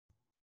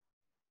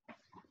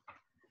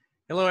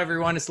Hello,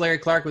 everyone. It's Larry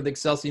Clark with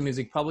Excelsior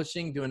Music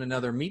Publishing doing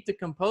another Meet the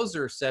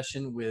Composer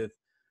session with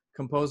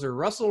composer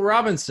Russell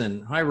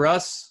Robinson. Hi,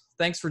 Russ.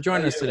 Thanks for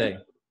joining us today.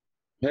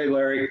 Hey,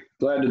 Larry.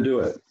 Glad to do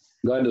it.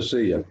 Glad to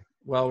see you.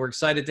 Well, we're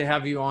excited to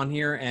have you on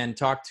here and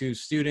talk to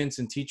students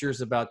and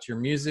teachers about your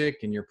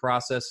music and your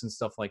process and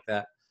stuff like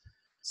that.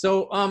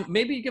 So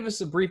maybe give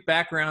us a brief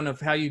background of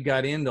how you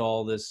got into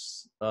all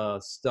this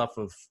stuff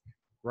of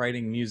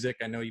writing music.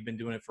 I know you've been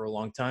doing it for a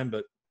long time, but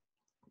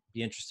it'd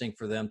be interesting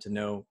for them to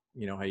know,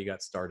 how you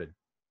got started.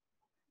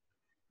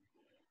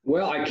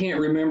 Well, I can't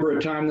remember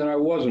a time that I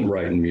wasn't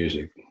writing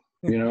music.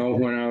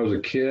 When I was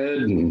a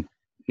kid and,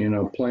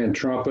 playing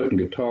trumpet and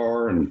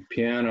guitar and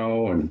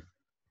piano, and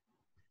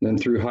then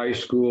through high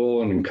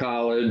school and in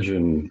college.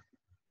 And,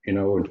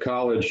 in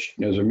college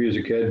as a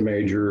music ed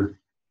major,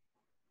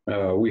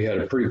 we had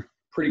a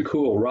pretty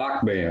cool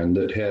rock band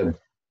that had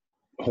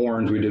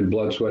horns. We did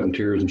Blood, Sweat, and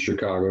Tears in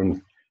Chicago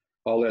and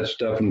all that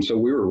stuff. And so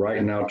we were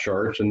writing out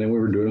charts, and then we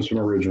were doing some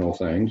original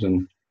things.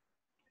 And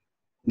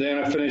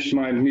then I finished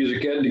my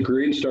music ed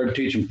degree and started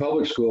teaching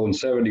public school in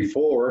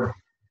 '74.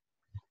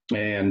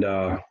 And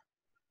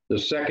the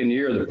second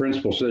year, the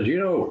principal says,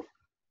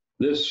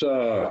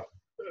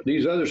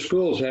 these other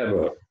schools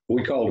have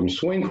we called them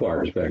swing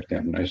choirs back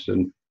then.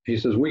 And he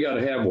says, we got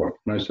to have one.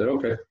 And I said,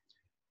 okay.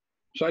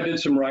 So I did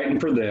some writing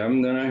for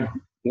them. Then I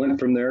went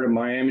from there to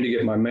Miami to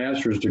get my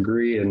master's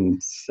degree in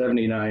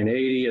 '79,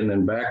 '80, and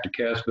then back to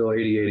Cassville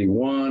 '80,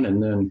 '81,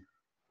 and then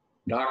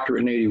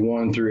doctorate in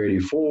 '81 through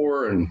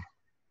 '84. And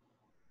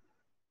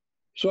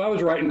so I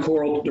was writing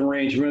choral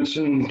arrangements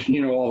and,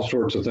 all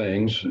sorts of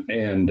things,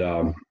 and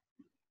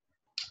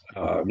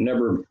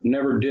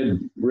never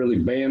did really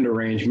band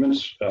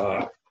arrangements.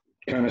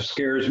 Kind of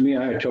scares me.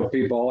 I tell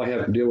people all I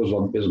have to deal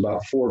with is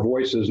about four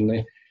voices,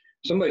 and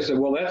somebody said,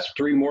 well, that's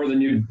one more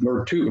than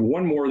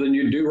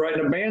you do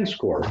writing a band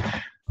score.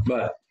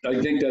 But I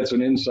think that's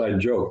an inside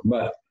joke.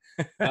 But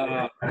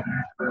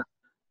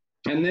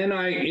and then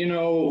I,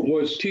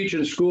 was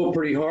teaching school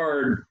pretty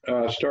hard,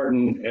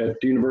 starting at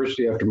the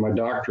university after my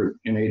doctorate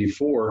in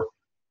 '84.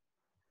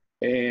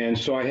 And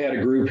so I had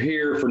a group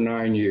here for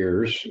 9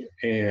 years.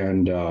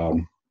 And,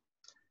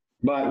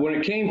 but when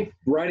it came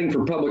writing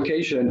for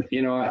publication,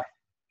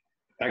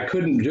 I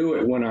couldn't do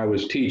it when I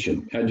was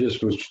teaching. I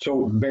just was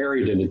so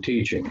buried into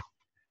teaching.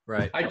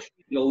 Right. I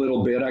cheated a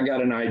little bit. I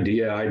got an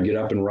idea. I'd get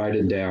up and write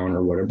it down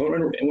or whatever. But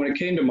when it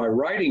came to my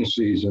writing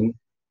season,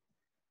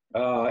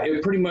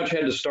 it pretty much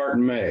had to start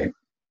in May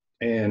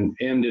and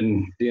end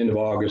in the end of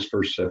August,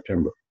 1st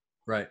September.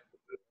 Right.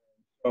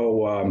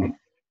 So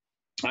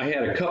I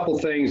had a couple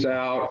things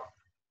out,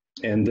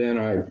 and then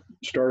I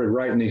started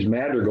writing these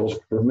madrigals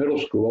for middle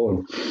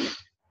school,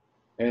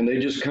 and they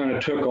just kind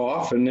of took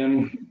off. And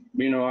then,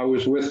 I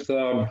was with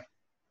 2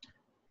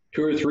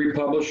 or 3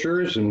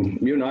 publishers, and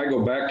you and I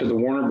go back to the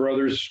Warner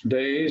Brothers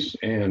days,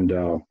 and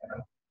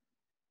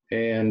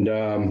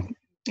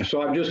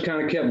so I've just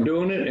kind of kept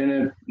doing it,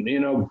 and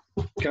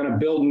kind of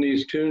building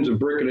these tunes a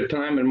brick at a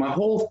time. And my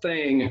whole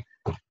thing,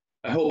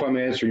 I hope I'm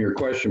answering your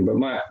question, but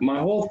my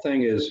whole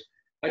thing is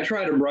I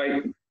try to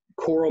write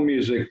choral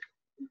music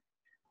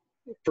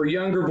for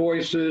younger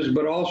voices,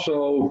 but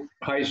also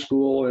high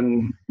school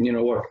and,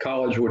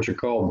 college, which are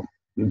called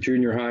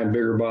junior high and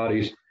bigger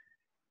bodies,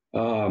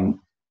 that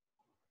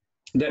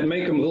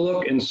make them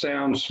look and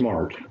sound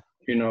smart,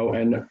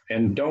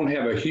 and don't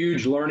have a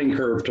huge learning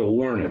curve to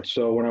learn it.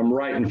 So when I'm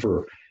writing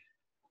for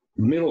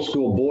middle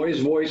school boys'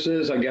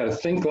 voices, I got to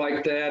think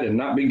like that and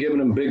not be giving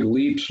them big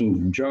leaps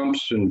and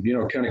jumps and,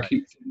 kind of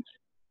keep things.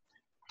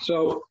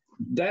 So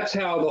that's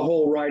how the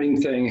whole writing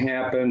thing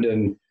happened.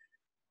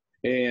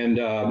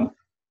 And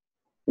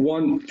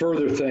one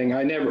further thing,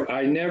 I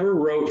never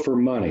wrote for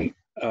money.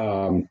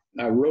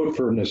 I wrote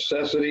for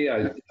necessity.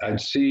 I'd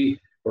see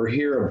or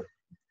hear a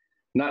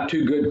not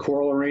too good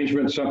choral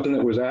arrangement, something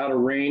that was out of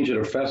range at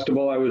a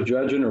festival I was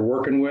judging or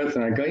working with,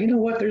 and I go, you know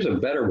what? There's a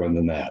better one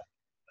than that.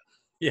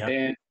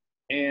 Yeah.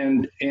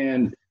 And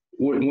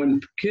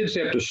when kids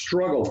have to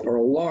struggle for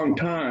a long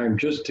time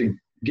just to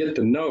get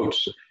the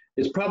notes,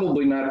 it's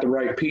probably not the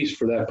right piece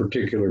for that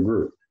particular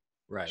group.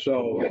 Right.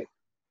 So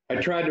I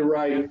tried to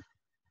write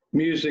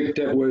music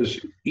that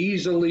was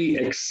easily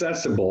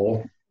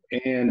accessible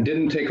and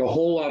didn't take a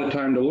whole lot of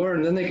time to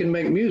learn. Then they can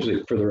make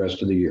music for the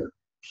rest of the year.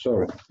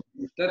 So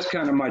that's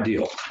kind of my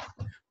deal.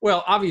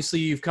 Well, obviously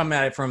you've come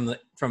at it from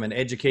an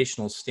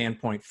educational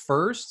standpoint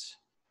first,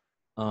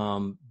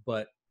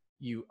 but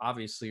you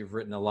obviously have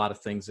written a lot of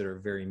things that are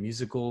very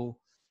musical.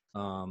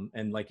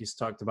 And like you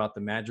talked about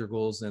the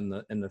madrigals and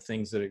the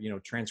things that are,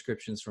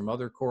 transcriptions from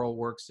other choral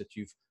works that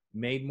you've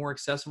made more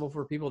accessible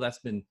for people. That's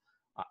been,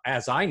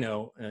 as I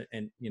know,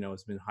 and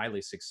it's been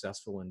highly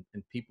successful, and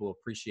people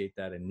appreciate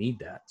that and need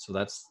that. So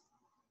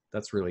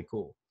that's really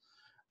cool.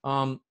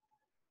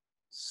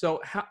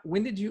 So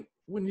when did you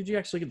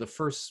actually get the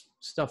first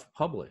stuff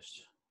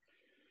published?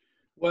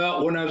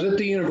 Well, when I was at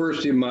the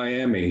University of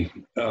Miami,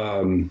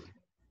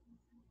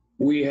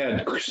 we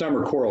had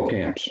summer choral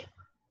camps.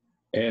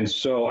 And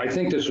so I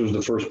think this was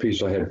the first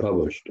piece I had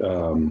published.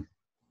 I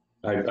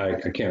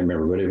can't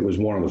remember, but it was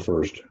one of the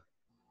first.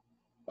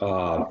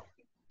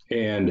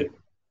 And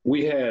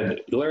we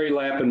had Larry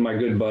Lappin, my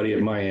good buddy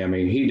at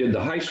Miami. He did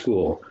the high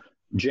school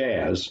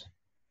jazz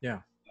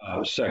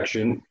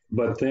section,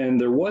 but then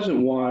there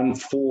wasn't one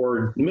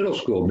for middle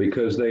school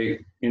because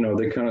they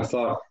kind of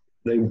thought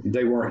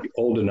they weren't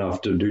old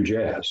enough to do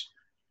jazz.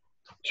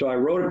 So I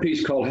wrote a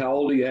piece called "How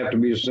Old Do You Have to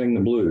Be to Sing the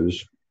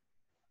Blues?"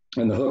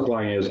 And the hook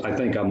line is, "I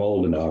think I'm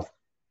old enough."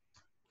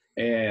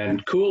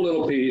 And cool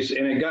little piece,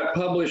 and it got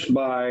published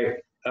by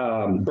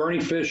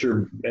Bernie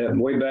Fisher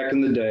way back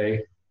in the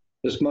day.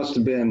 This must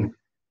have been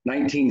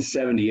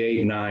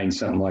 1978, 9,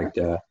 something like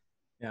that.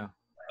 Yeah.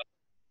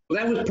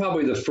 That was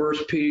probably the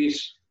first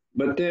piece.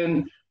 But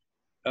then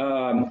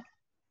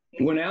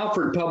when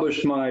Alfred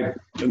published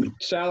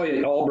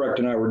Sally Albrecht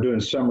and I were doing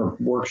summer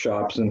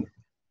workshops, and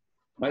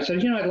I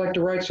said, I'd like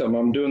to write something.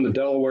 I'm doing the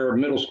Delaware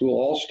Middle School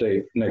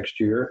All-State next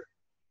year,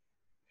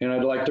 and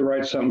I'd like to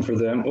write something for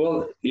them.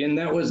 Well, and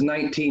that was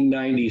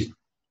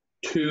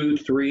 1992,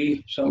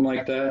 3, something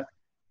like that.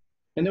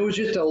 And there was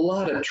just a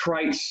lot of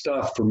trite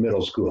stuff for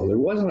middle school. There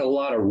wasn't a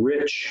lot of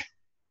rich,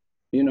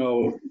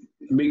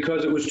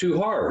 because it was too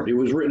hard. It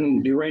was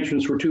written, the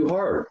arrangements were too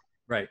hard.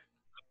 Right.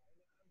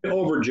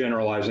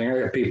 Overgeneralizing.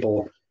 I got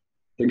people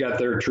that got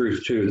their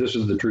truth too. This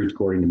is the truth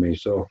according to me.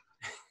 So,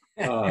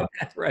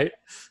 right.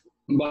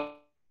 But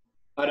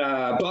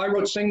I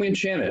wrote "Sing Me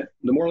Enchanted,"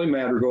 the Morley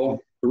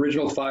Madrigal,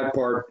 original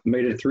 5-part,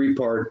 made it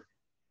 3-part,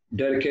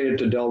 dedicated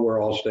to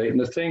Delaware All-State. And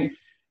the thing,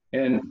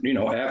 and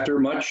after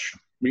much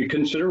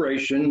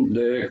consideration,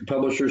 the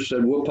publisher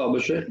said, "We'll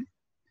publish it,"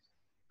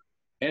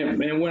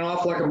 and it went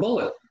off like a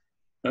bullet.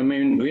 I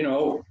mean,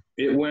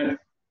 it went.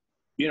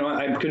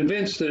 I'm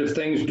convinced that if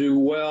things do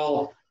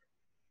well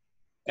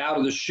out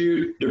of the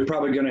chute, they're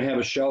probably going to have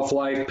a shelf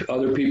life.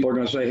 Other people are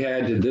going to say, "Hey,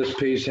 I did this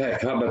piece. Hey,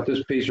 how about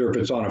this piece?" Or if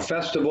it's on a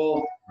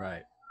festival,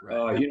 right.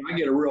 I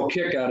get a real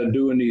kick out of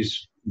doing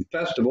these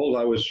festivals.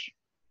 I was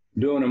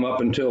doing them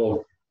up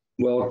until,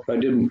 I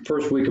did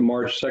first week of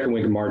March, second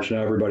week of March.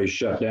 Now everybody's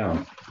shut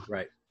down.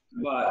 Right.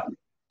 But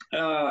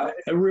a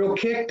real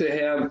kick to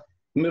have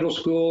middle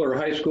school or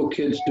high school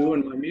kids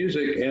doing my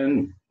music,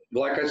 and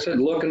like I said,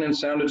 looking and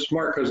sounded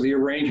smart because the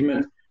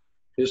arrangement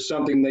is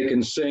something they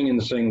can sing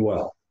and sing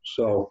well.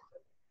 So,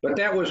 but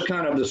that was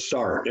kind of the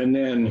start. And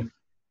then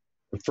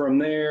from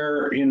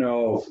there,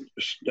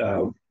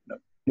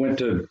 went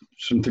to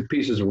some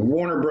pieces of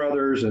Warner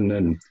Brothers, and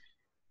then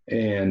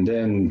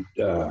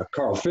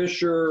Carl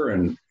Fisher,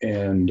 and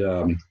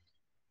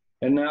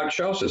now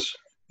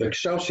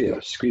Excelsior,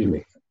 excuse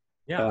me.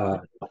 Yeah.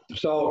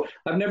 So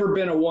I've never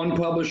been a one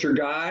publisher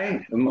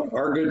guy.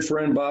 Our good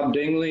friend Bob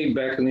Dingley,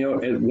 back in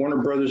at Warner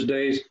Brothers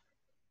days,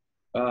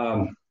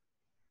 I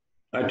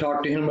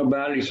talked to him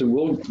about it. He said,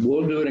 we'll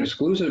do an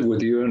exclusive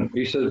with you. And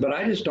he says, but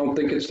I just don't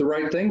think it's the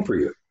right thing for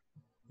you.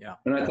 Yeah.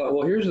 And I thought,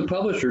 well, here's the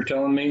publisher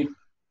telling me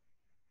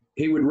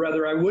he would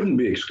rather I wouldn't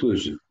be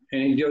exclusive.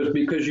 And he goes,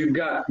 because you've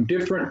got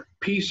different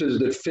pieces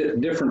that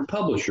fit different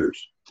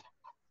publishers.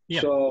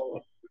 Yeah.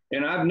 So,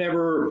 and I've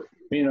never,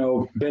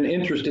 been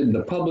interested in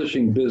the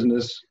publishing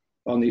business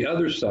on the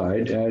other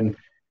side. And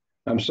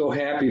I'm so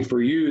happy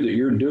for you that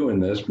you're doing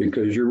this,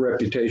 because your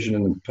reputation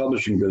in the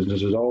publishing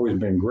business has always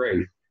been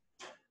great.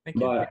 Thank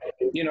you. But,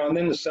 and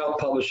then the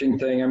self-publishing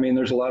thing, I mean,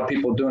 there's a lot of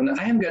people doing that.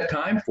 I haven't got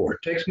time for it.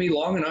 It takes me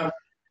long enough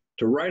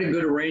to write a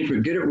good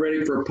arrangement, get it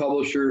ready for a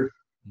publisher,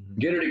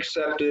 get it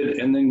accepted,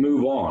 and then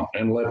move on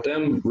and let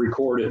them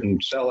record it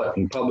and sell it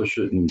and publish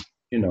it and,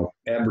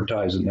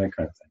 advertise it and that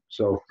kind of thing.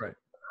 So, right.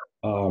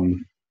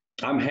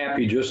 I'm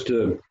happy just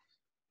to,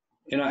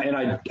 and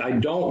I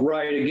don't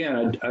write,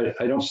 again,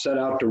 I don't set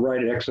out to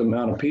write X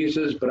amount of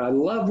pieces, but I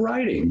love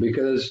writing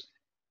because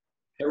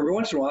every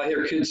once in a while I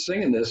hear kids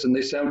singing this and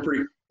they sound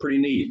pretty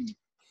neat.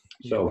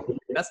 So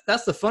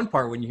that's the fun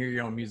part when you hear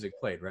your own music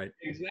played, right?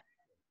 Exactly.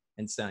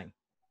 And sang.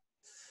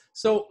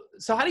 So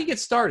how do you get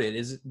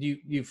started? Do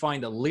you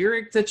find a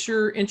lyric that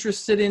you're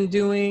interested in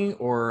doing,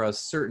 or a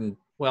certain,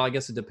 well, I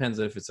guess it depends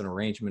if it's an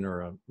arrangement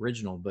or an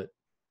original, but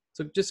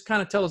so just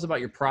kind of tell us about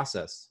your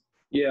process.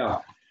 Yeah.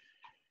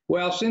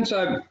 Well, since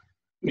I've,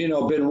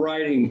 been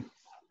writing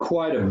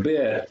quite a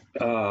bit,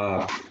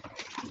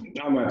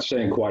 I'm not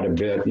saying quite a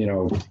bit,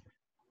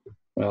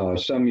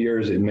 some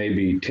years it may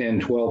be 10,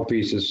 12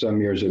 pieces.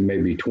 Some years it may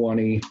be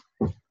 20.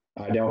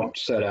 I don't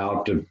set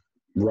out to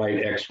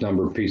write X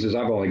number of pieces.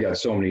 I've only got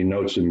so many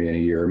notes in me in a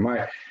year.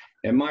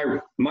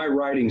 My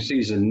writing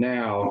season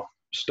now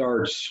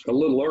starts a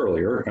little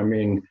earlier. I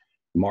mean,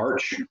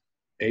 March,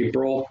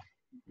 April,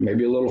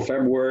 maybe a little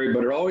February,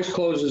 but it always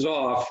closes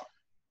off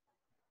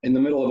in the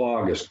middle of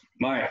August.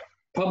 My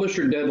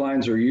publisher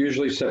deadlines are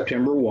usually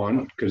September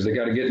 1, because they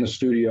got to get in the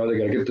studio. They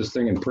got to get this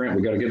thing in print.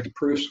 We got to get the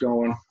proofs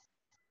going.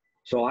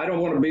 So I don't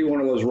want to be one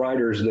of those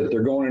writers that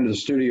they're going into the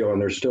studio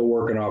and they're still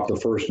working off the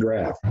first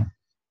draft.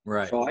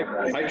 Right. So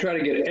I try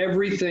to get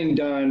everything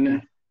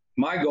done.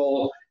 My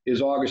goal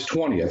is August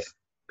 20th,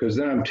 because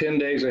then I'm 10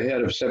 days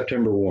ahead of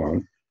September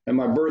 1, and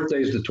my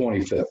birthday is the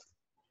 25th.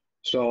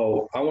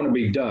 So I want to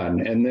be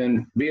done and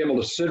then be able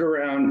to sit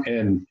around,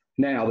 and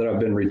now that I've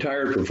been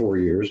retired for 4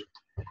 years,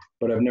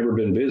 but I've never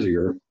been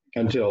busier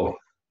until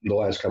the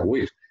last couple of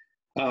weeks.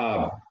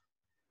 Uh,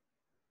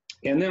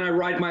 and then I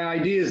write my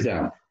ideas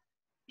down.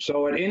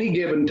 So at any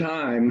given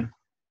time,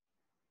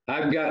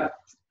 I've got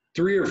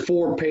 3 or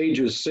 4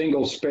 pages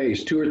single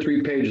space, 2 or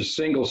 3 pages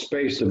single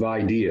spaced of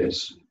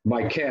ideas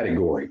by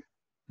category.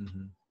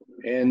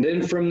 Mm-hmm. And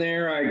then from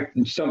there,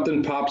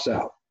 something pops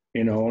out,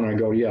 and I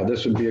go, yeah,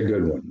 this would be a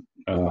good one.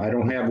 I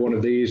don't have one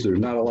of these. There's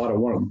not a lot of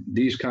one of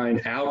these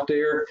kind out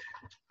there.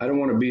 I don't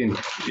want to be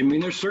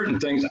there's certain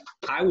things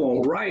I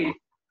won't write,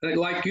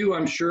 like you,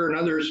 I'm sure, and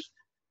others,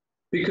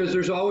 because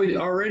there's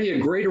already a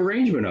great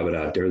arrangement of it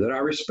out there that I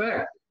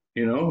respect,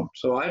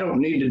 so I don't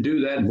need to do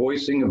that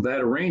voicing of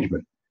that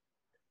arrangement.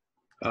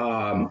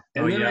 Yeah.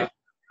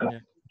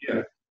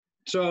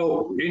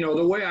 So,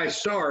 the way I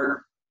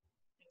start,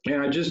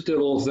 and I just did a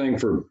little thing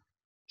for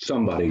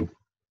somebody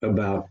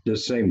about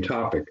this same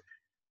topic,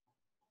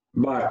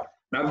 but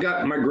I've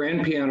got my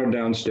grand piano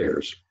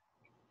downstairs,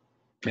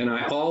 and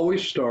I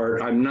always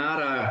start. I'm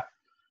not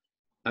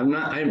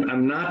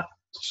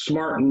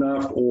smart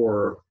enough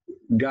or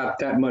got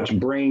that much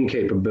brain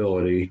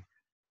capability.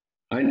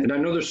 And I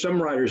know there's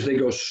some writers, they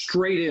go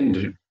straight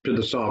into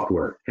the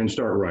software and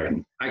start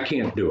writing. I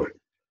can't do it.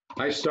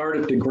 I start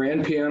at the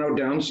grand piano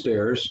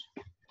downstairs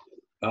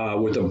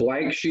with a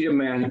blank sheet of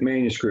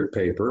manuscript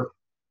paper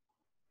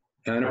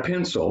and a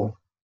pencil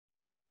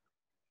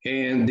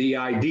and the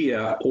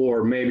idea,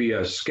 or maybe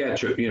a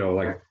sketch,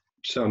 like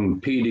some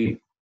PD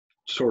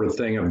sort of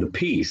thing of the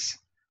piece,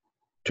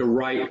 to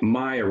write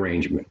my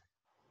arrangement.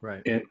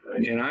 Right.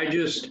 And I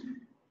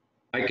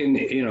can,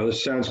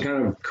 this sounds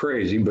kind of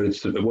crazy, but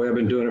it's the way I've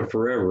been doing it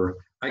forever.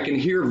 I can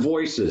hear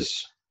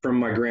voices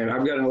from I've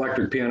got an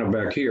electric piano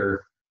back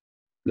here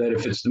that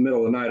if it's the middle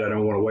of the night, I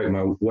don't want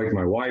to wake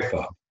my wife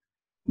up.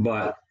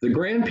 But the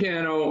grand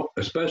piano,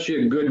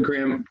 especially a good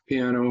grand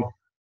piano,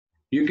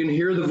 you can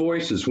hear the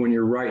voices when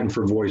you're writing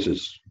for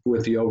voices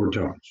with the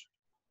overtones.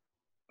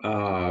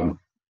 And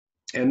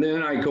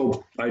then I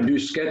do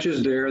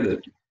sketches there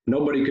that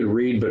nobody could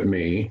read but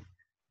me.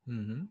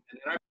 Mm-hmm. And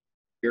then I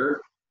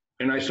hear,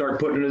 and I start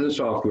putting it in the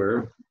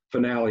software,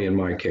 Finale in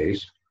my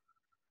case.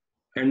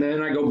 And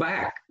then I go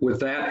back with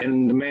that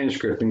and the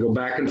manuscript and go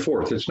back and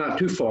forth. It's not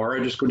too far.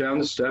 I just go down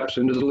the steps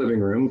into the living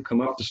room, come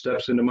up the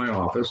steps into my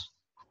office,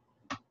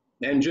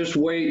 and just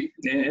wait.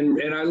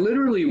 And I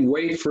literally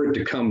wait for it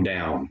to come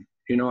down.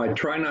 I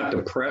try not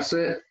to press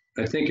it.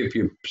 I think if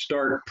you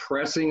start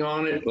pressing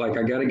on it, like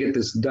I got to get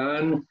this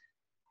done,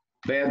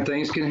 bad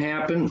things can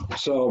happen.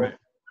 So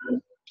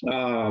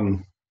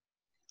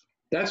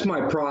that's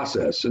my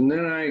process. And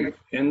then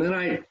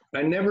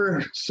I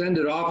never send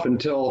it off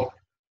until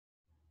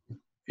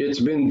it's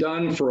been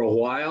done for a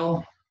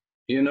while,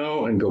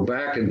 and go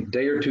back a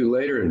day or two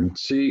later and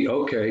see,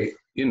 okay,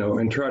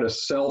 and try to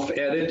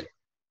self-edit.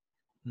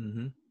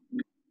 Mm-hmm.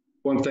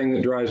 One thing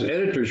that drives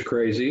editors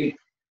crazy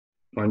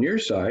on your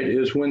side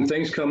is when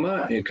things come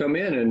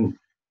in and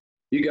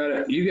you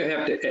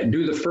have to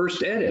do the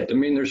first edit.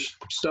 There's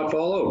stuff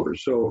all over.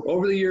 So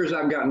over the years,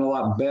 I've gotten a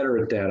lot better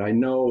at that. I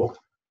know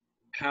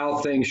how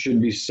things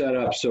should be set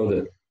up so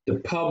that the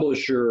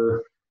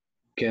publisher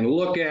can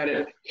look at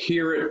it,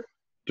 hear it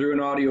through an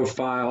audio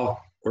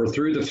file or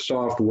through the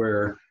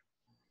software,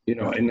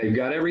 and they've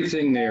got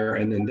everything there,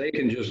 and then they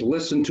can just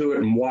listen to it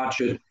and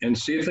watch it and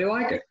see if they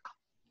like it.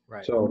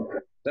 Right. So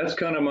that's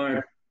kind of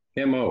my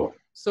MO.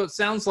 So it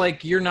sounds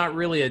like you're not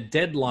really a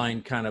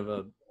deadline kind of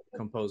a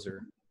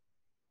composer.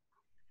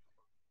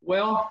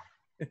 Well,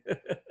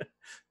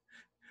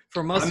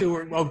 from us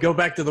go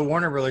back to the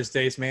Warner Brothers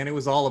days, man, it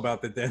was all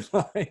about the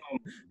deadline. Oh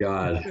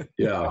God,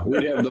 yeah,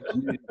 we'd have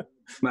them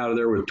out of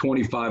there with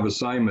 25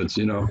 assignments,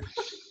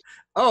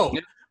 Oh,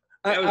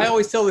 I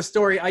always tell the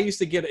story. I used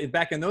to get,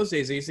 back in those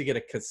days, I used to get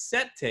a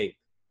cassette tape.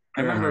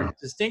 I remember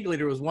distinctly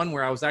there was one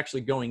where I was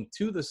actually going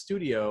to the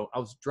studio. I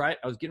was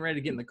getting ready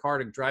to get in the car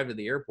to drive to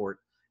the airport,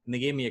 and they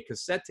gave me a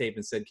cassette tape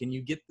and said, "Can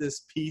you get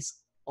this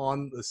piece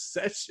on the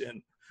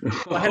session?"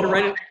 So I had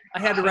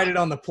to write it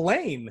on the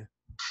plane.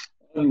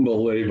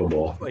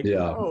 Unbelievable.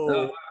 Yeah.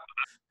 Oh.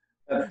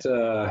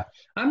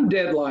 I'm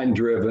deadline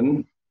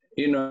driven,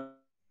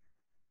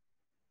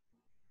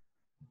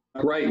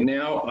 right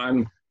now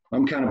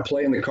I'm kind of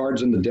playing the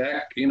cards in the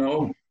deck,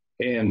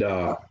 and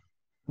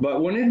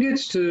but when it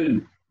gets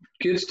to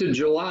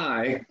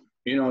July,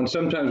 and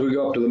sometimes we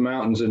go up to the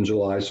mountains in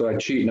July, so I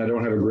cheat and I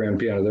don't have a grand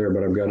piano there,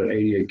 but I've got an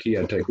 88 key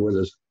I take with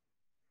us.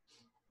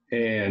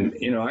 And,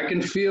 I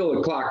can feel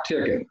the clock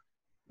ticking,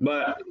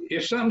 but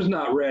if something's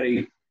not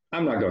ready,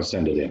 I'm not going to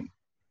send it in,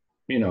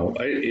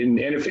 and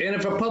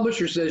if a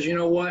publisher says, you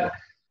know what,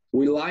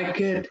 we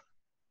like it,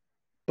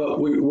 but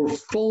we're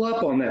full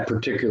up on that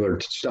particular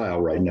style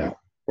right now,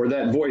 or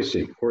that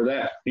voicing, or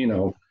that,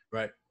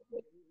 Right.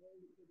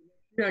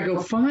 I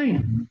go,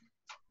 fine.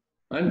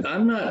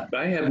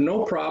 I have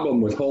no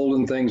problem with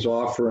holding things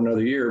off for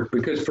another year,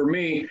 because for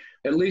me,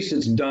 at least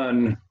it's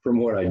done from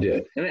what I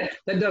did. And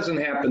that doesn't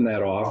happen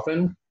that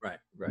often. Right.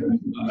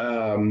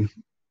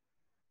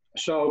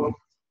 So,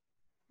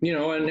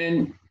 and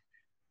then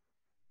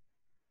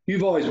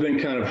you've always been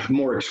kind of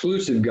more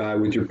exclusive guy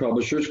with your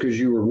publishers because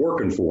you were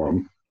working for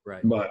them.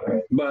 Right.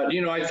 But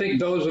you know, I think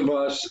those of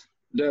us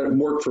that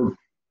work for,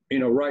 you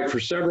know, write for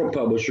several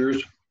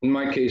publishers, in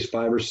my case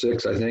 5 or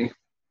 6, I think,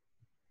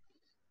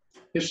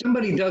 if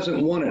somebody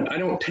doesn't want it, I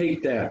don't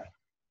take that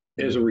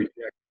as a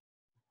rejection.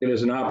 It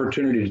is an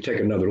opportunity to take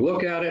another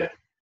look at it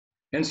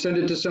and send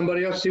it to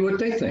somebody else, see what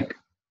they think.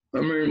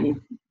 I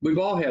mean, we've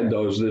all had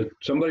those that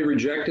somebody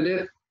rejected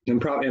it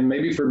and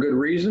maybe for good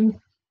reason,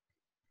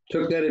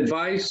 took that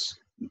advice,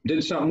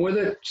 did something with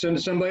it, send it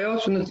to somebody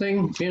else, and the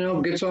thing, you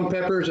know, gets on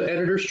Pepper's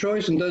editor's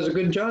choice and does a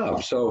good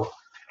job. So,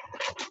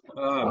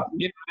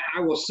 you know,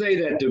 I will say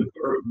that to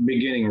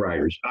beginning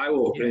writers. I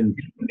will, and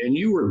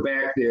you were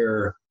back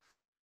there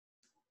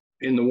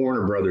in the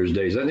Warner Brothers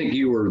days. I think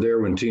you were there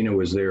when Tina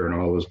was there and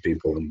all those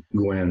people, and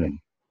Gwen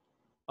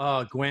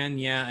and Gwen,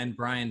 yeah, and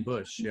Brian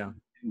Bush, yeah.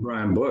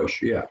 Brian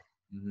Bush, yeah.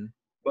 Mm-hmm.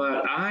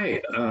 But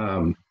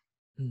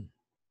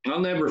I'll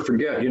never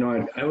forget. You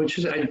know,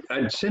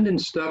 I'd send in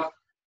stuff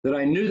that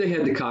I knew they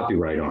had the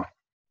copyright on.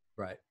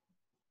 Right.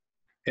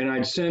 And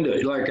I'd send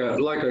it like a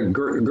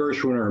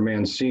Gershwin or a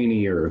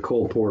Mancini or a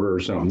Cole Porter or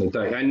something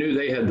that I knew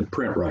they had the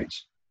print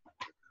rights.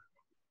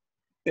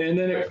 And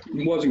then it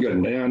wasn't good.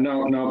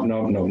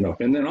 No.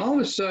 And then all of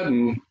a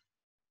sudden,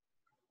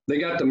 they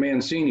got the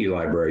Mancini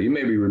library. You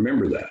maybe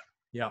remember that.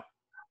 Yeah.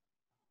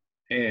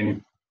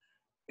 And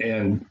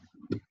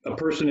a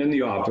person in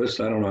the office,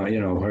 I don't know,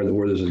 you know,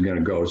 where this is going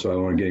to go, so I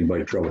don't want to get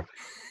anybody in trouble.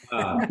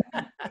 The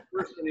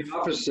person in the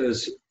office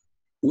says,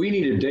 "We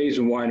need a Days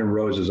of Wine and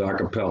Roses a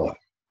cappella.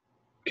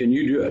 Can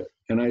you do it?"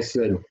 And I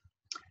said,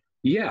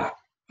 "Yeah,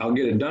 I'll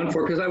get it done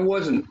for," because I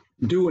wasn't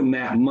doing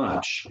that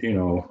much. You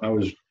know, I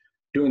was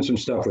doing some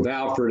stuff with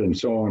Alfred and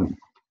so on.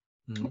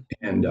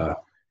 Mm-hmm.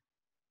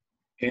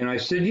 And I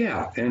said,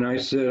 "Yeah." And I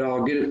said,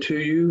 "I'll get it to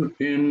you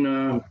in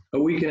a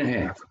week and a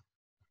half."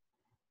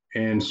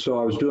 And so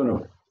I was doing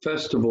a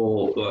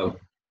festival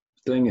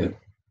thing at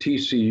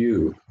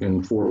TCU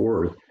in Fort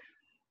Worth.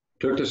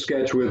 Took the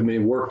sketch with me,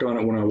 worked on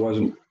it when I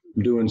wasn't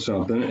doing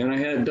something, and I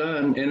had it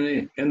done,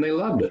 and they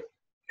loved it.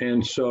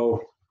 And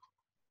so,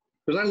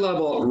 because I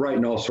love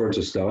writing all sorts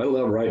of stuff. I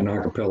love writing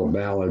a cappella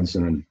ballads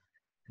and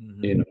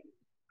mm-hmm. you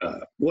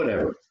know,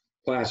 whatever,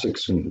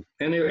 classics, and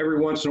every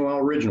once in a while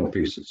original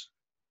pieces.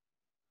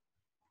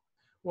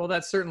 Well,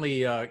 that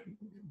certainly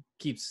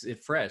keeps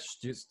it fresh.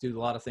 Just do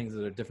a lot of things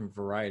that are different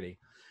variety.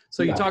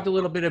 So you talked a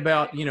little bit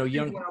about, you know,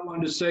 young. What I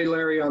wanted to say,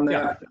 Larry, on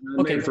that.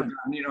 Yeah. Okay.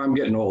 Forgotten, you know, I'm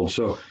getting old,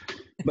 so,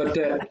 but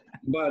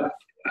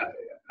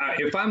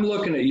if I'm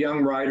looking at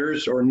young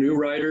writers or new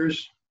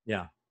writers,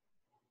 yeah,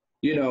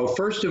 you know,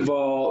 first of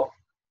all,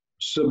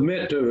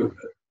 submit to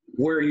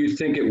where you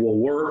think it will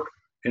work,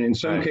 and in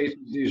some cases,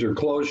 these are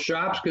closed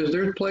shops because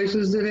there's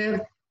places that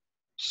have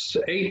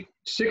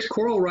 6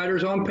 choral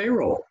writers on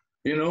payroll.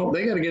 You know,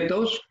 they got to get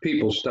those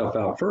people's stuff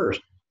out first.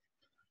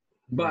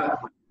 But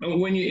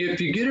if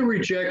you get a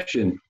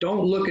rejection,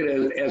 don't look at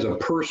it as a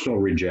personal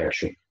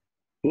rejection.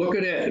 Look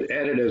at it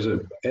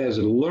as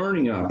a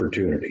learning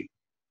opportunity,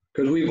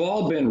 because we've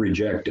all been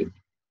rejected.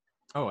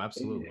 Oh,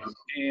 absolutely.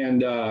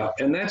 And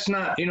that's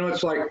not, you know,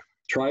 it's like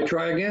try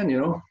again.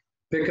 You know,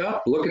 pick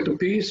up, look at the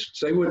piece,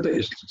 see what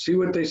they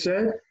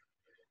said.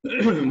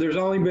 There's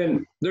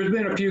been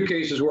a few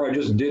cases where I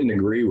just didn't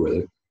agree with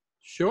it.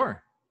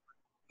 Sure.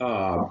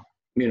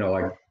 You know,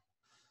 like,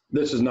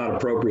 this is not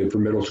appropriate for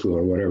middle school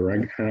or whatever.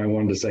 And I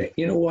wanted to say,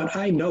 you know what?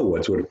 I know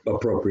what's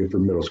appropriate for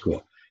middle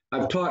school.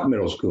 I've taught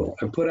middle school.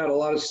 I've put out a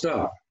lot of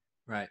stuff.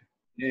 Right.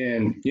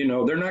 And, you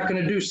know, they're not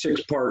going to do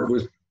 6-part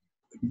with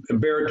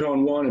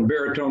baritone 1 and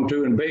baritone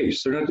 2 and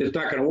bass. It's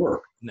not going to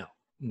work. No.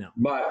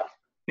 But,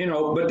 you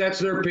know, that's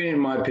their opinion,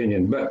 my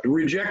opinion. But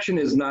rejection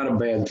is not a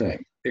bad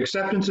thing.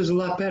 Acceptance is a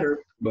lot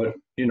better, but,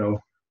 you know,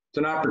 it's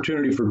an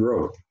opportunity for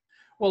growth.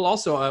 Well,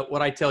 also,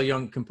 what I tell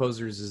young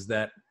composers is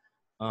that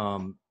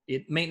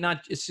it may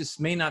not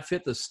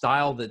fit the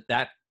style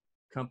that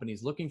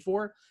company's looking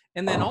for.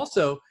 And then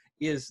also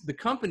is the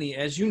company,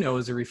 as you know,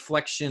 is a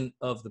reflection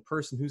of the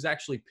person who's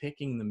actually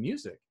picking the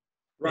music.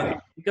 Right.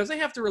 And because they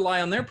have to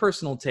rely on their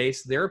personal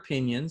taste, their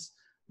opinions,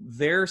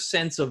 their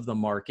sense of the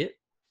market.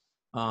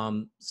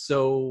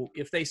 So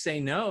if they say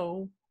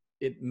no,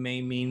 it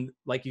may mean,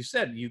 like you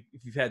said, if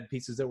you've had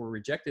pieces that were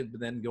rejected, but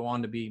then go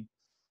on to be,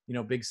 you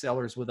know, big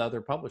sellers with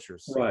other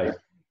publishers. Right.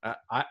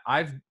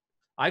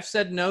 I've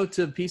said no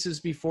to pieces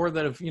before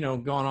that have, you know,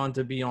 gone on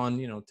to be on,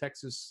 you know,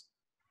 Texas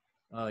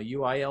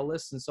UIL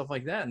lists and stuff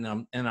like that.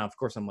 And of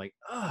course I'm like,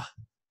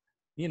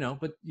 you know,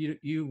 but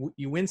you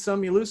win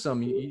some, you lose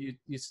some. You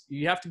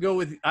have to go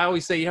with, I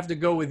always say you have to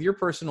go with your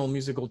personal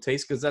musical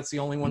taste, because that's the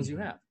only ones you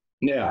have.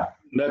 Yeah,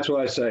 that's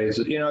what I say. It's,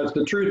 you know, it's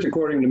the truth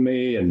according to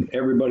me, and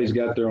everybody's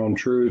got their own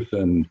truth.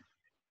 But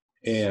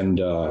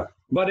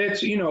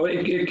it's, you know,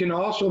 it can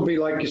also be,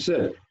 like you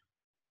said,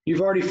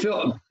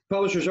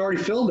 publishers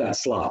already filled that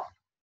slot.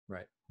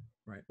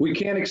 Right. We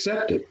can't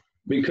accept it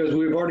because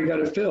we've already got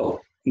it filled.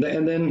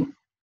 And then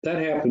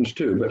that happens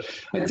too. But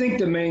I think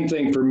the main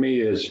thing for me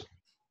is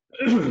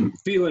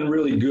feeling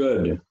really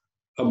good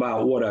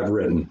about what I've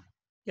written.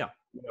 Yeah.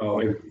 You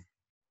know,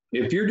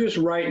 if you're just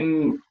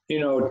writing, you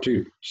know,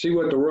 to see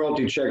what the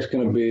royalty check's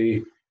going to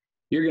be,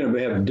 you're going to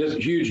have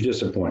huge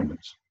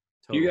disappointments.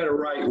 Totally. You got to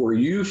write where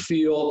you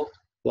feel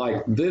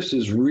like this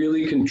is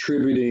really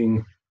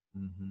contributing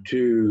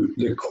to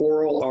the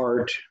choral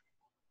art,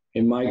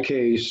 in my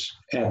case,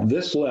 at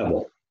this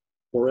level,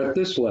 or at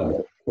this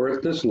level, or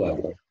at this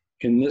level,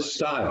 in this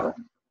style.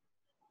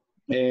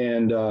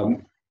 And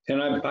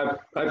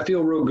I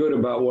feel real good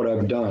about what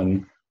I've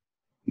done,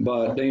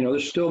 but you know,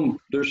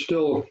 there's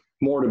still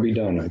more to be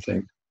done, I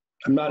think.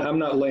 I'm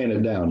not laying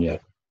it down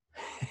yet.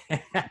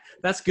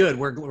 That's good.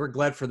 We're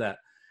glad for that.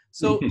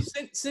 So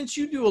since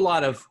you do a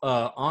lot of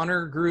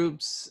honor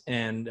groups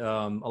and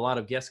a lot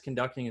of guest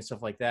conducting and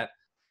stuff like that,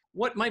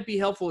 what might be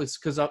helpful is,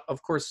 because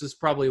of course this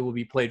probably will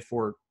be played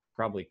for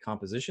probably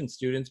composition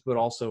students, but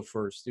also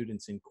for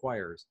students in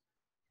choirs.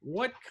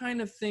 What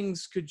kind of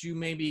things could you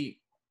maybe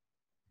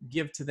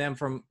give to them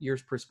from your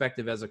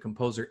perspective as a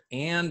composer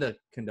and a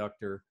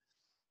conductor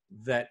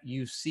that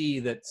you see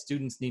that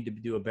students need to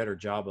do a better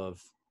job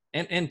of,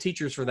 and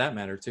teachers for that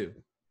matter too?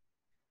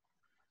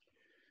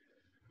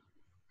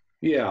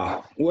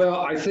 Yeah, well,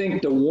 I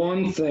think the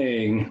one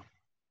thing,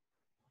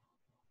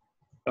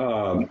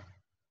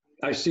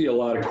 I see a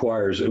lot of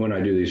choirs when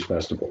I do these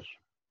festivals,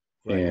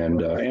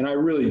 and I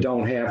really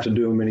don't have to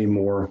do them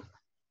anymore.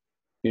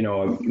 You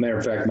know, matter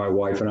of fact, my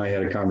wife and I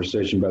had a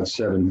conversation about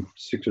 6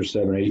 or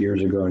 7, 8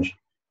 years ago,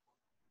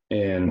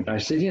 and I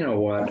said, you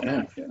know what,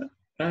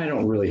 I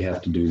don't really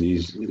have to do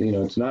these. You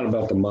know, it's not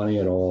about the money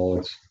at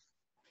all.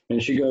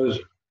 And she goes,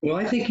 well,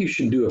 I think you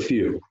should do a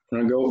few.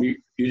 And I go,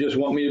 you just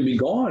want me to be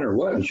gone or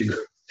what? And she goes,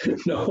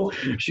 no.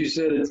 She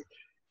said,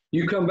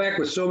 you come back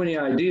with so many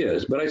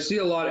ideas, but I see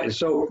a lot.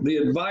 So the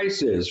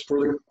advice is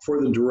for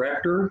the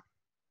director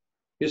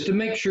is to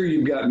make sure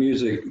you've got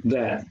music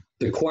that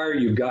the choir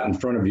you've got in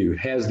front of you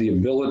has the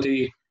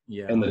ability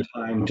and the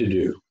time to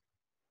do.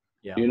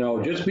 Yeah. You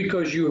know, just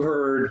because you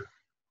heard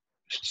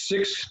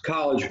 6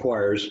 college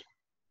choirs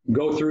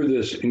go through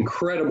this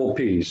incredible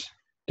piece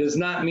does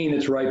not mean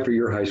it's right for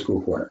your high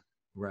school choir.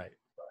 Right.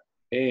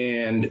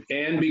 And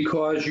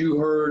because you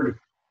heard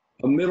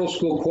a middle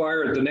school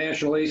choir at the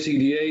National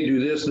ACDA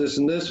do this, this,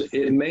 and this,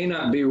 it may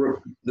not be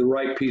the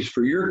right piece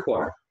for your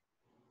choir.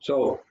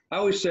 So I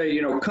always say,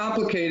 you know,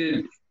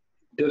 complicated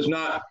does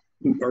not,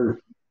 or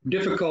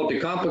difficult to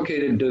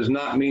complicated does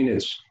not mean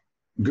it's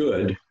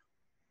good,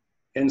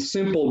 and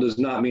simple does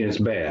not mean it's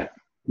bad.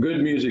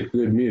 Good music,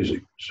 good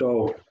music.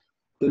 So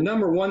the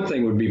number one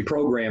thing would be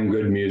program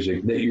good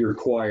music that your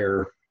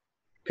choir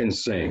can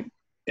sing.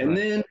 And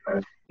then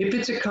if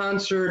it's a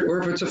concert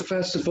or if it's a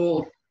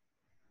festival,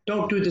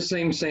 don't do the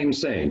same.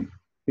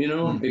 You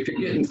know, if you're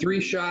getting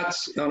 3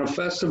 shots on a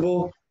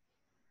festival,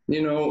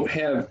 you know,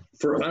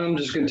 I'm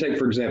just going to take,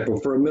 for example,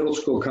 for a middle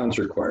school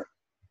concert choir,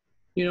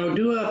 you know,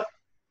 do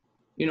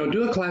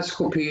a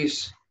classical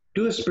piece,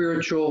 do a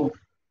spiritual,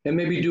 and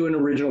maybe do an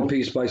original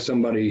piece by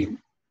somebody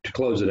to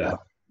close it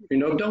out. You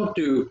know, don't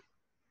do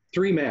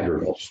 3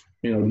 madrigals.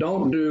 You know,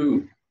 don't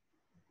do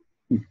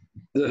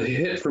the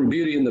hit from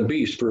Beauty and the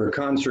Beast for a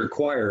concert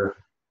choir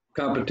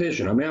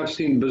competition. I mean, I've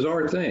seen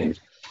bizarre things.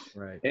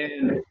 Right.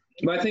 And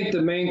I think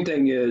the main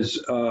thing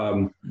is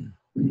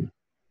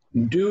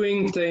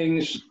doing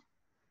things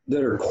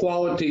that are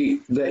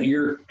quality that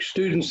your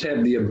students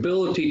have the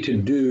ability to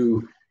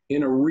do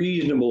in a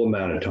reasonable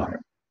amount of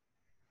time.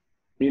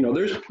 You know,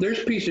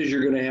 there's pieces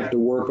you're going to have to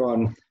work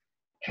on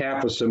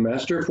half a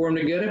semester for them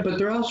to get it, but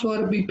there also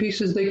ought to be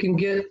pieces they can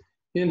get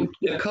in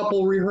a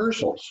couple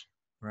rehearsals.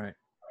 Right.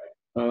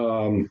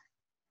 And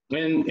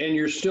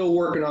you're still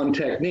working on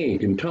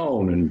technique and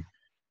tone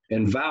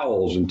and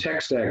vowels and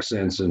text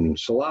accents and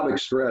syllabic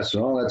stress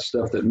and all that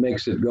stuff that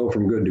makes it go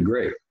from good to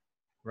great.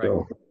 Right.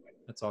 So,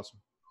 that's awesome.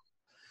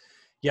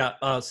 Yeah.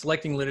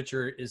 Selecting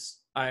literature is,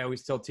 I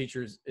always tell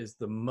teachers, is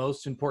the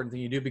most important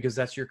thing you do because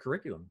that's your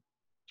curriculum.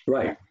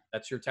 Right.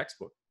 That's your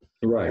textbook.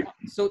 Right.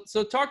 So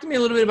talk to me a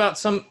little bit about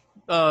some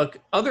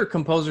other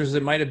composers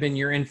that might have been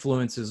your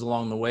influences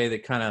along the way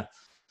that kind of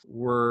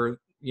were,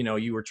 you know,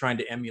 you were trying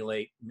to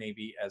emulate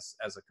maybe as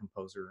a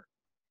composer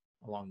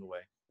along the way.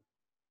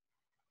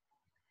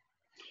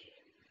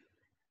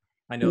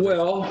 I know.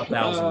 Well,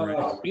 1,000,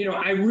 right? You know,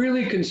 I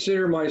really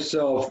consider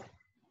myself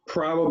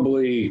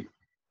probably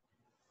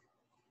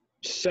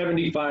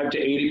 75 to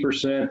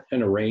 80%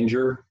 an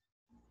arranger,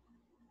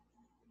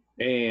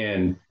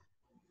 and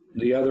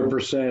the other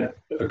percent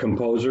a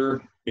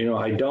composer. You know,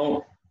 I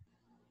don't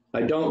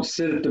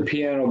sit at the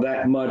piano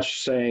that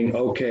much saying,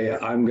 okay,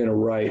 I'm going to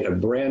write a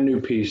brand new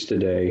piece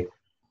today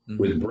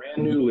with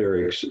brand new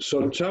lyrics.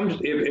 So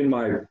in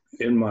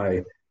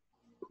my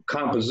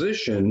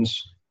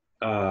compositions,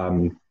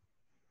 I've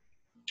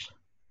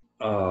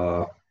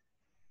got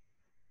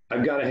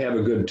to have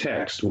a good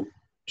text.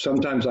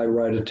 Sometimes I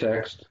write a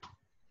text,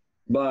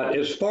 but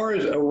as far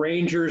as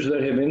arrangers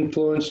that have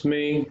influenced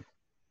me,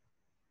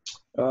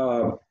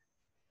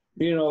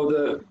 you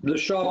know, the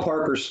Shaw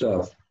Parker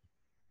stuff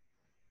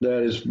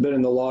that has been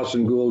in the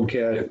Lawson Gould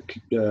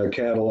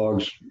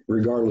catalogs,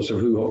 regardless of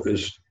who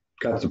has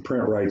got the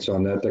print rights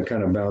on that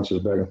kind of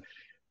bounces back.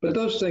 But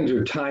those things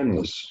are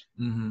timeless.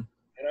 Mm-hmm.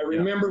 And I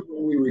remember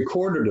when we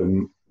recorded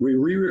them, We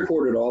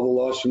re-recorded all the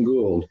Lawson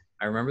Gould,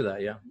 I remember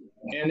that. Yeah.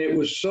 and it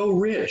was so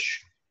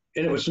rich,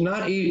 and it was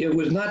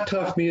not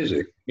tough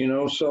music, you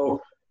know.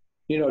 So,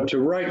 you know, to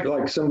write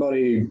like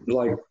somebody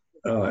like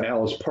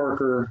Alice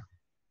Parker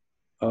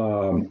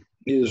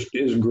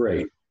is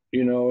great,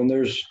 you know. And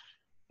there's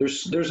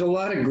a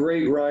lot of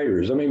great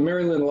writers. I mean,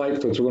 Marilyn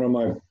Lightfoot's one of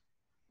my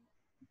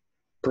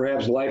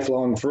perhaps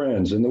lifelong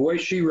friends, and the way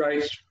she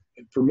writes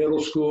for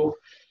middle school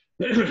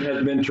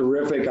has been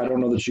terrific. I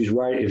don't know that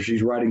if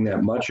she's writing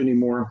that much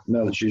anymore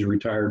now that she's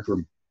retired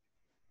from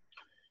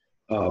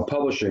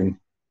publishing.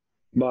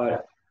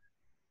 But,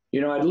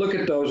 you know, I'd look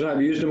at those, and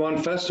I've used them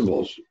on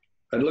festivals.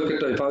 I'd look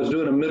at if I was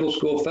doing a middle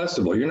school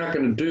festival, you're not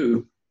going to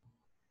do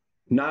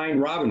 9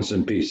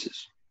 Robinson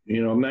pieces.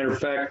 You know, matter of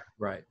fact,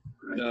 right.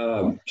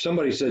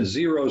 Somebody said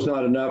 0's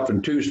not enough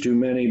and 2's too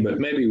many, but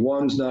maybe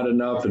 1's not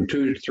enough and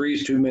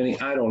 3's too many.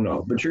 I don't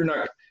know, but you're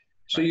not.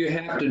 So you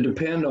have to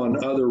depend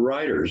on other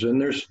writers,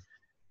 and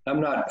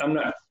I'm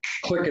not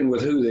clicking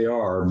with who they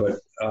are, but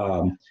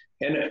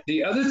and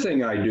the other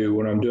thing I do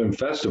when I'm doing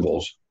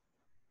festivals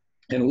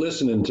and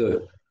listening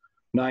to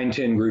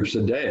 9-10 groups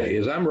a day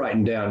is I'm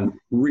writing down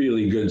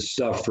really good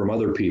stuff from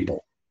other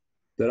people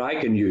that I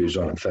can use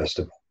on a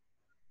festival.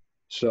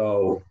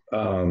 So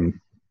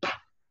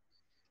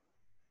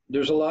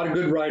there's a lot of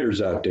good writers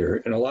out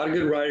there, and a lot of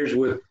good writers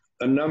with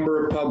a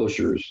number of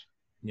publishers.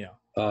 Yeah.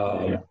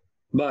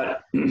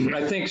 But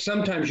I think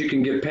sometimes you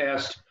can get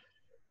past,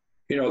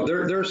 you know,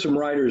 there are some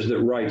writers that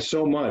write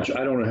so much,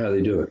 I don't know how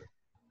they do it.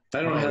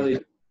 I don't know how they,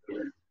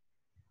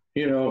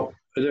 you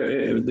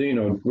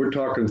know, we're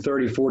talking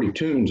 30, 40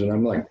 tunes, and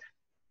I'm like,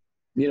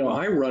 you know,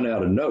 I run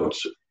out of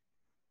notes,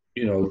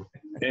 you know,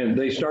 and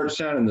they start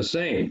sounding the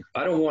same.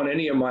 I don't want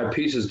any of my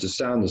pieces to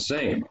sound the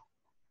same.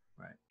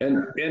 Right.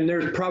 And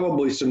there's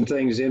probably some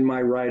things in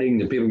my writing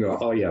that people go,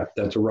 oh yeah,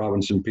 that's a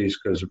Robinson piece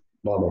because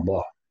blah, blah,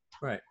 blah.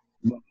 Right.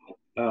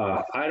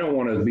 I don't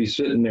want to be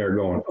sitting there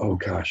going, oh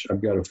gosh,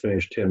 I've got to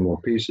finish 10 more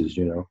pieces,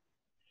 you know.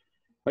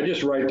 I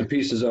just write the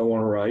pieces I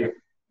want to write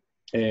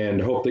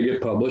and hope they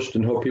get published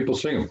and hope people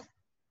sing them.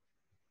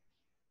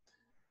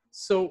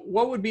 So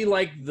what would be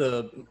like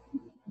the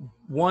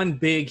one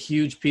big,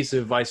 huge piece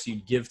of advice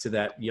you'd give to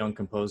that young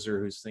composer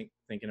who's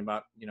thinking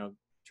about, you know,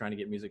 trying to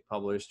get music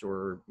published,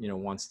 or, you know,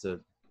 wants to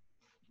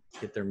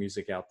get their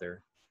music out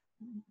there?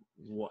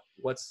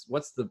 What's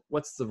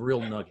the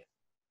real nugget?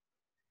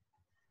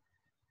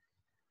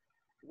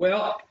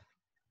 Well,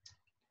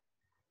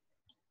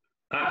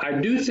 I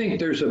do think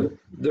there's a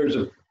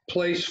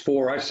place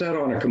for, I sat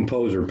on a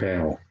composer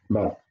panel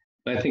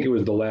I think it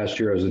was the last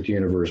year I was at the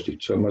university,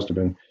 so it must have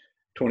been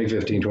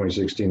 2015,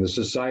 2016, the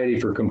Society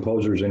for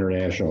Composers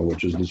International,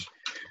 which is this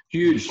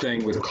huge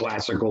thing with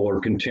classical or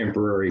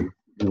contemporary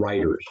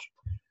writers,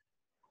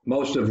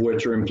 most of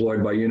which are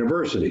employed by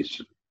universities.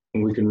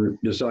 And we can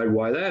decide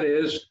why that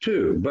is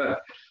too.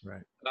 But,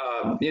 right.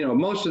 You know,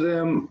 most of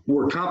them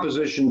were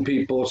composition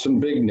people, some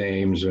big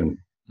names, and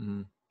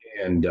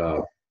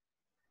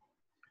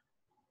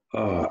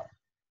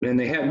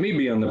they had me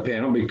be on the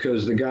panel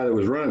because the guy that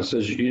was running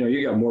says, you know,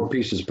 you got more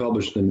pieces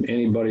published than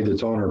anybody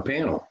that's on our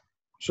panel.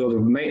 So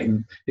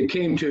it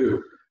came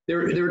to, they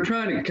were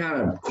trying to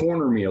kind of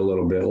corner me a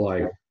little bit,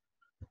 like,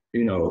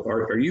 you know,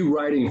 are you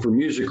writing for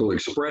musical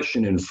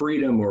expression and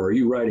freedom, or are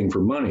you writing for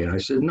money? And I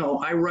said, no,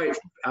 I write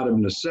out of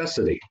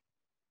necessity.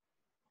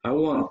 I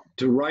want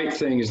to write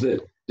things that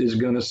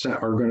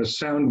are going to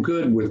sound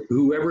good with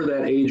whoever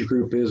that age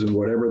group is and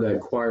whatever that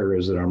choir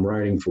is that I'm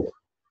writing for.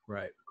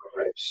 Right.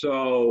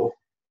 So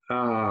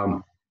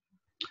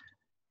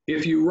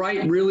if you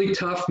write really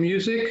tough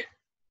music,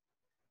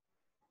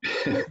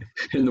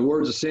 in the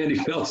words of Sandy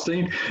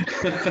Feldstein,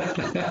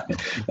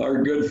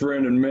 our good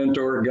friend and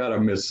mentor, gotta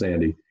miss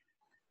Sandy.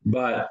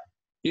 But,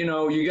 you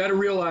know, you got to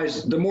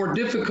realize the more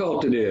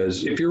difficult it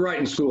is, if you're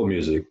writing school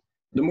music,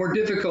 the more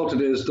difficult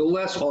it is, the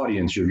less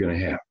audience you're going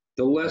to have,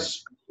 the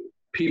less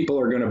people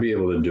are going to be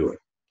able to do it.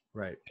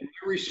 Right. And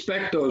I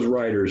respect those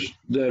writers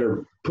that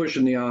are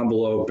pushing the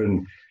envelope,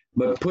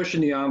 but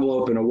pushing the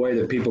envelope in a way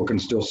that people can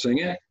still sing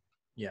it.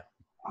 Yeah.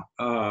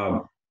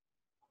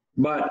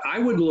 But I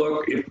would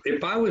look,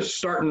 if I was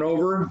starting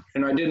over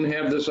and I didn't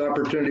have this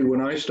opportunity when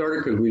I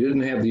started, because we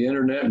didn't have the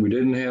internet, we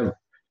didn't have,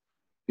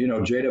 you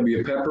know,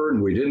 J.W. Pepper,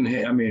 and we didn't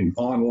have,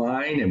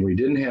 online, and we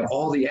didn't have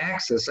all the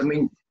access. I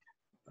mean,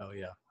 oh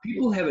yeah,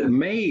 people have it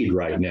made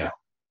right now.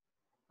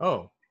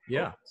 Oh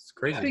yeah, it's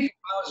crazy. I think if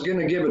I was going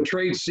to give a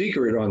trade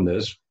secret on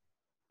this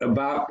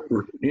about,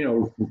 you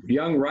know,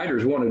 young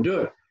writers want to do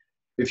it.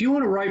 If you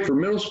want to write for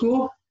middle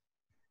school,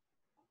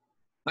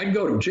 I'd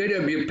go to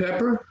J.W.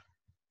 Pepper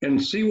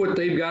and see what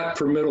they've got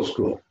for middle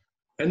school,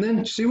 and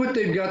then see what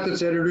they've got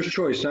that's editor's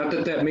choice. Not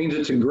that that means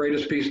it's the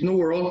greatest piece in the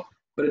world,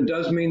 but it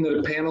does mean that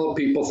a panel of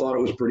people thought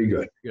it was pretty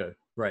good. Good,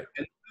 right.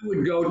 And I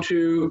would go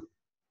to,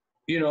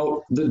 you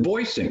know, the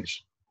voicings.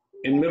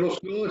 In middle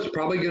school, it's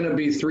probably going to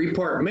be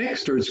 3-part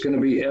mixed, or it's going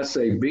to be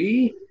SAB.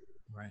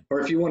 Right. Or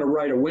if you want to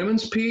write a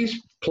women's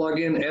piece, plug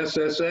in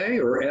SSA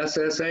or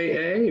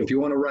SSAA. If you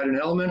want to write an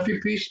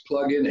elementary piece,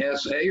 plug in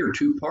SA or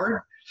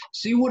 2-part.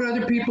 See what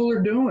other people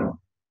are doing.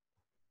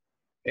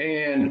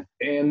 and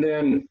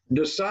then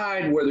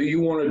decide whether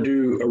you want to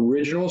do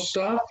original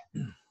stuff,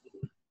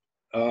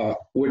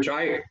 which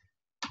I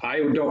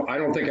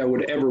don't think I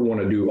would ever want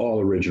to do all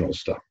original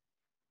stuff.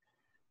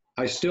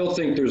 I still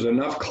think there's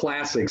enough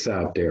classics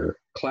out there,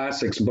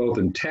 classics both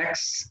in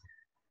texts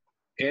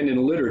and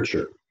in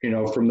literature,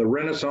 from the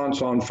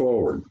Renaissance on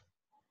forward,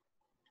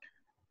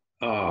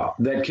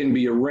 that can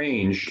be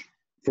arranged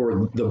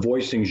for the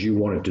voicings you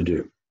want it to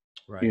do.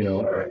 Right.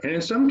 And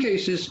in some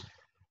cases,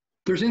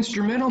 there's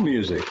instrumental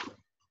music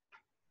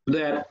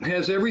that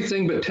has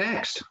everything but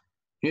text,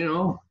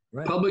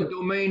 Right. Public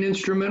domain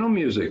instrumental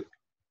music,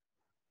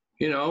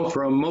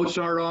 from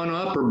Mozart on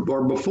up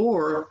or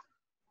before,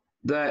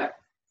 that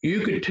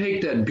you could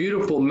take that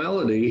beautiful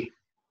melody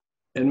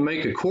and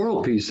make a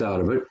choral piece out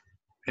of it.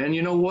 And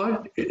you know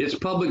what? It's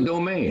public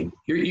domain.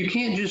 You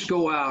can't just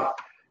go out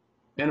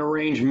and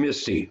arrange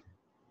Misty.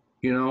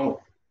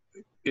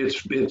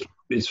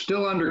 It's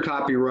still under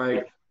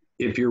copyright.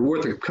 If you're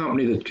with a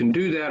company that can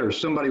do that, or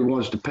somebody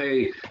wants to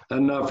pay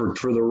enough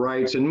for the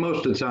rights, and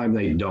most of the time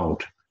they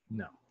don't.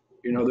 No.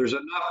 There's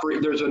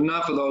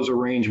enough of those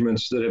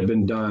arrangements that have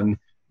been done.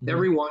 Mm-hmm.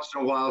 Every once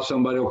in a while,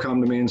 somebody will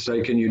come to me and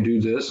say, "Can you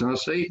do this?" And I'll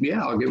say,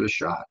 "Yeah, I'll give it a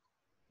shot."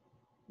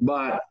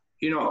 But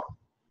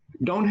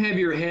don't have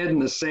your head in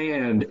the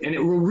sand, and it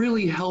will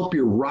really help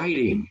your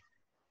writing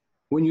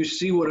when you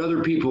see what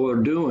other people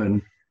are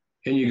doing,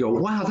 and you go,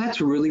 "Wow,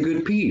 that's a really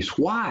good piece."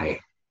 Why?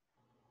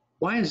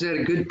 Why is that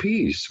a good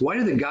piece? Why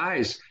do the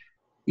guys,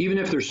 even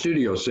if they're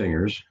studio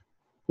singers,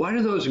 why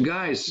do those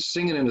guys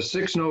singing in a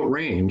 6-note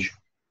range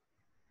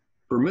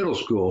for middle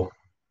school,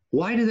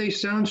 why does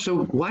this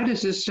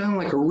sound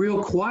like a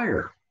real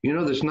choir?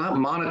 That's not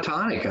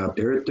monotonic out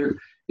there.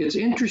 It's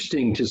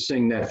interesting to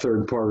sing that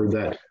third part or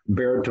that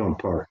baritone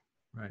part.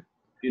 Right.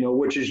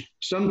 Which is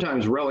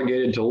sometimes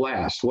relegated to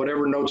last.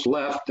 Whatever notes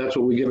left, that's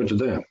what we give it to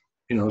them.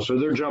 So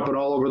they're jumping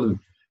all over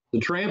the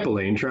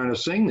trampoline trying to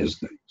sing this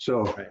thing.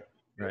 So,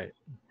 right.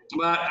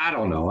 But I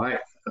don't know.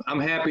 I'm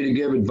happy to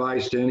give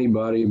advice to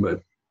anybody,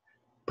 but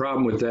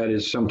problem with that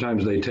is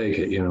sometimes they take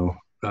it,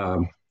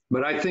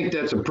 But I think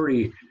that's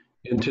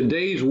in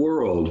today's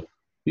world,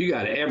 you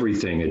got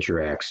everything at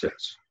your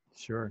access.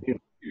 Sure. You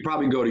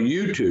probably go to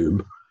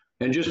YouTube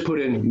and just put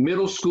in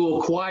middle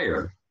school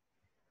choir.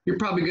 You're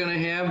probably going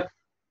to have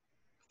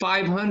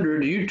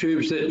 500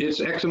 YouTubes that it's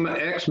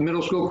X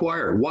middle school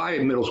choir, Y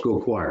middle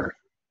school choir,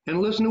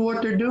 and listen to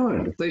what they're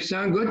doing. If they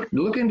sound good,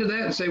 look into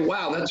that and say,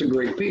 "Wow, that's a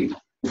great piece.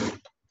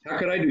 How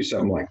could I do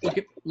something like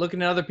that?"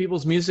 Looking at other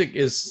people's music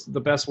is the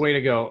best way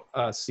to go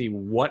see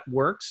what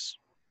works.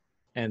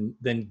 And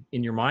then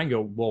in your mind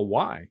go, well,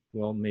 why?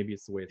 Well, maybe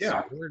it's the way it's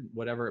scored,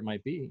 whatever it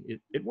might be.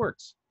 It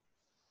works.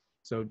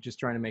 So just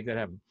trying to make that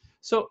happen.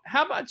 So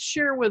how about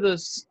share with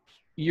us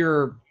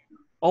your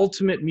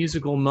ultimate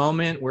musical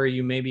moment where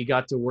you maybe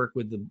got to work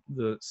with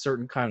the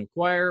certain kind of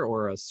choir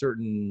or a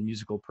certain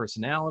musical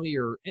personality,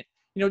 or,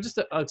 just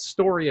a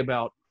story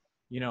about,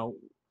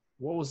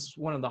 what was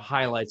one of the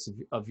highlights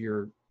of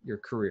your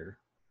career?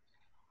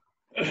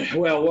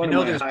 Well, I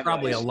know there's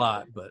probably a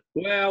lot, but.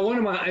 Well,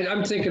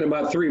 I'm thinking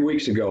about 3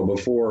 weeks ago,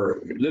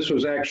 before this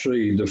was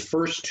actually the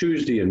first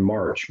Tuesday in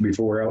March,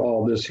 before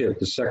all this hit,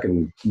 the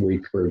second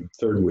week or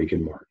third week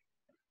in March.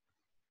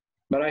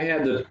 But I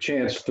had the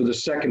chance for the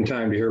second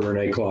time to hear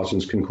Renee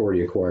Clausen's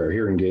Concordia Choir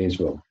here in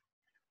Gainesville.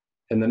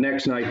 And the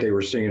next night they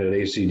were singing at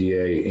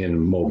ACDA in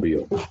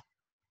Mobile.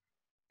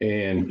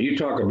 And you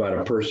talk about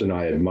a person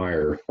I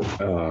admire,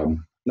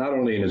 not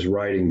only in his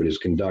writing, but his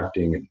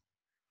conducting.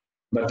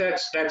 But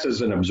that's as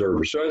an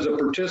observer. So as a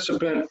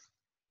participant,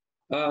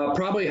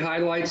 probably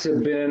highlights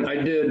have been, I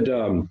did,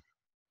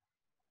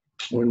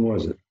 when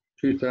was it?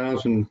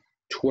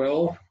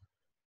 2012.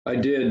 I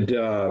did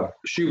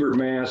Schubert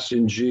Mass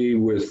in G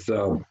with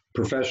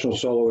professional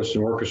soloists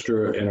and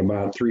orchestra and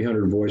about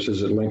 300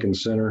 voices at Lincoln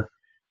Center.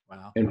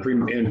 Wow. And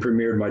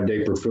premiered my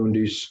De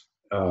Profundis,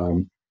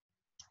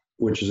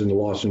 which is in the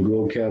Lawson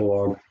Gould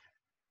catalog.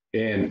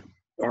 And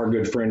our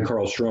good friend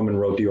Carl Stroman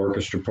wrote the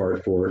orchestra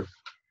part for it.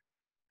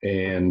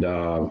 And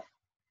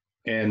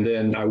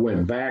then I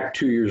went back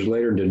 2 years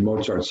later and did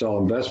Mozart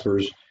Solemn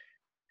Vespers,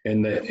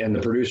 and the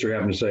producer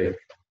happened to say,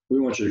 "We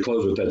want you to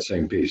close with that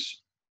same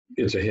piece.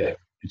 It's a hit.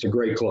 It's a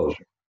great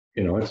closer."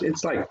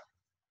 It's like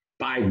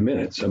 5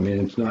 minutes. I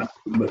mean, it's not,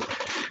 but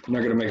I'm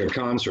not going to make a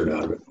concert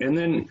out of it. And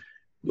then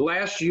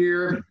last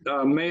year,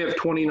 May of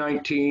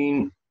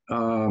 2019,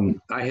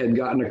 I had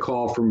gotten a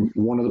call from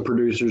one of the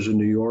producers in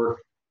New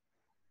York.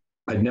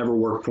 I'd never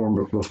worked for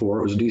him before.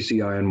 It was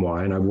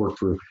DCINY, and I've worked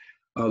for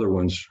other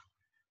ones.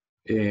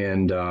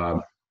 And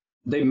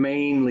they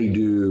mainly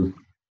do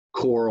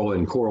choral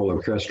and choral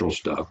orchestral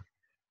stuff.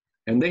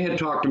 And they had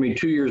talked to me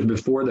 2 years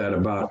before that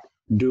about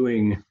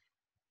doing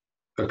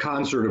a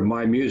concert of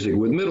my music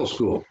with middle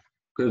school,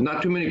 because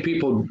not too many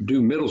people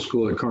do middle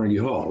school at Carnegie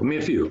Hall. I mean,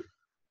 a few.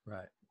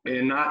 Right.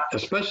 And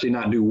especially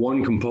not do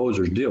one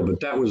composer's deal, but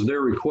that was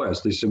their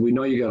request. They said, "We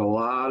know you got a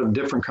lot of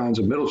different kinds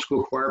of middle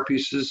school choir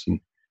pieces, and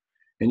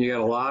you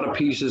got a lot of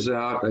pieces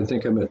out." I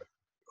think I'm at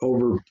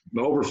over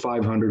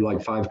 500,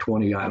 like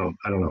 520. I don't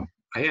know.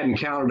 I hadn't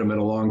counted them in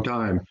a long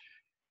time.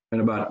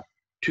 And about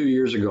 2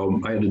 years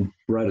ago, I had to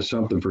write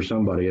something for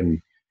somebody,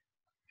 and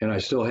I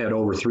still had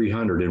over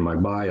 300 in my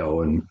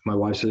bio. And my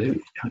wife said,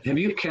 "Have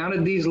you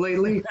counted these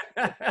lately?"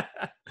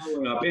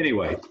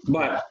 Anyway,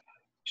 but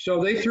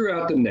so they threw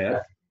out the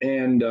net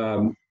and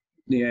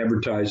the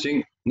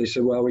advertising. They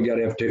said, "Well, we got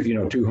to have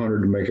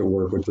 200 to make it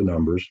work with the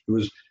numbers." It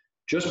was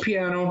just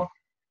piano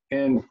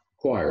and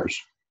choirs.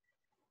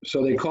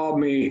 So they called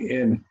me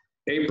in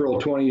April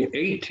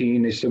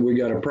 2018. They said, "We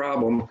got a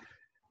problem.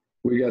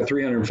 We got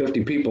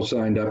 350 people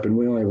signed up, and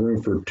we only have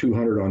room for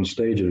 200 on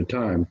stage at a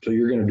time. So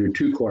you're going to do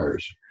 2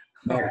 choirs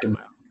back to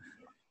back."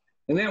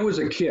 And that was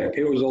a kick.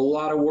 It was a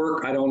lot of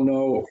work. I don't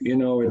know,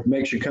 it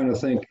makes you kind of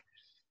think,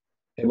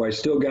 have I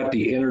still got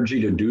the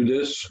energy to do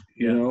this?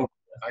 I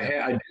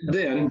did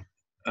then.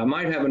 I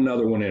might have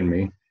another one in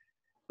me.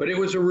 But it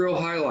was a real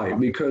highlight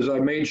because I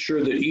made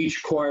sure that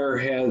each choir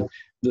had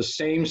the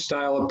same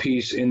style of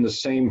piece in the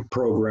same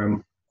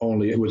program,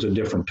 only it was a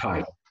different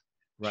title.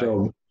 Right.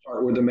 So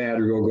start with a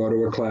madrigal, go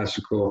to a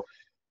classical,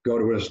 go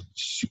to a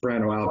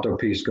soprano alto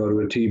piece, go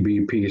to a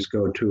TB piece,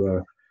 go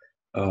to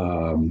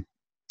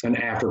an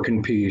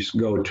African piece,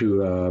 go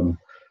to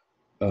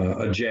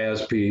a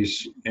jazz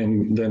piece,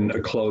 and then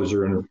a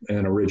closer and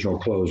an original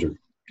closer.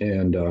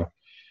 And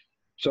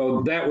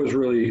so that was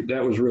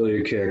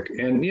really a kick.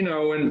 And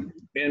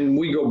and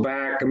we go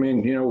back. I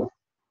mean,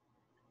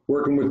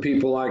 working with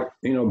people like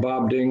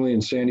Bob Dingley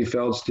and Sandy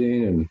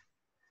Feldstein,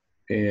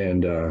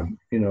 and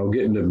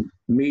getting to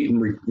meet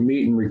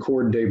and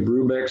record Dave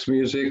Brubeck's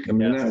music. I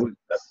mean, yes.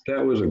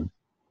 that was a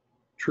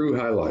true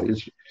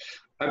highlight.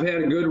 I've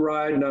had a good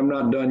ride, and I'm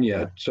not done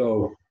yet.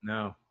 So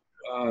no,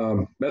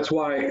 that's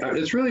why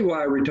it's really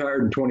why I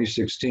retired in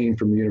 2016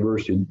 from the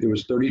university. It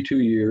was 32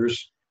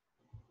 years,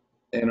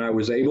 and I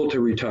was able to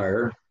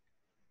retire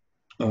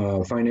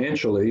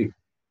financially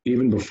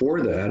even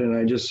before that. And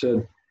I just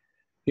said,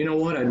 you know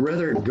what? I'd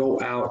rather go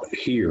out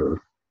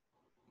here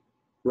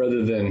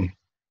rather than,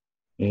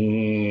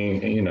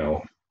 and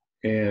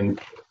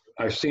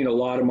I've seen a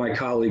lot of my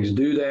colleagues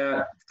do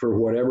that for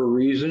whatever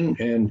reason.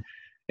 And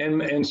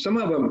some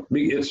of them,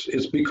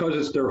 it's because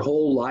it's their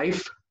whole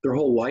life. Their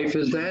whole life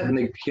is that, and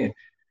they can't,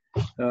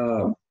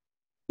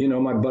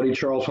 my buddy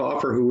Charles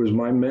Hoffer, who was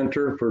my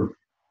mentor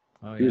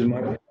he was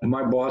my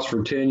boss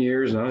for 10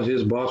 years, and I was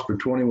his boss for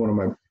 20, one of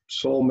my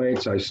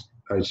soulmates. I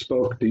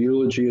spoke the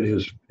eulogy at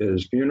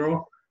his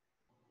funeral.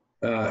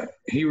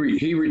 He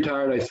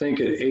retired, I think,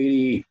 at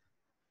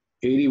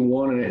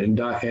 81 and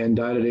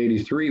died at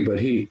 83. But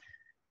I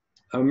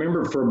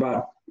remember for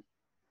about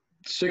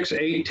 6,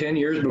 8, 10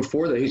 years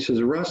before that, he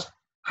says, "Russ,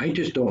 I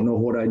just don't know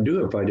what I'd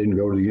do if I didn't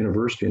go to the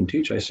university and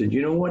teach." I said,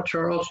 "You know what,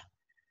 Charles?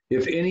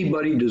 If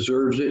anybody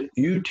deserves it,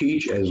 you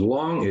teach as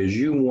long as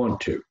you want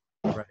to."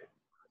 Right.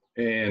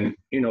 And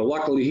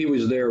luckily he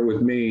was there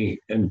with me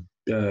and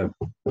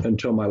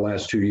until my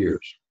last 2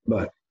 years.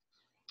 But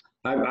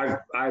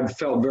I've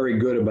felt very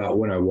good about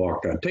when I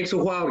walked out. It takes a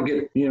while to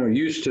get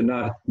used to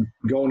not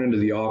going into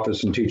the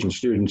office and teaching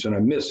students, and I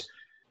miss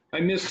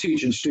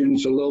teaching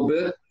students a little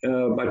bit.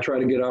 I try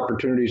to get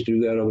opportunities to do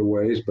that other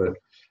ways, but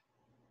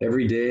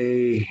every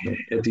day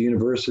at the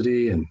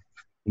university, and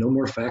no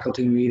more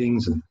faculty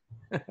meetings, and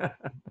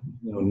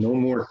no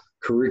more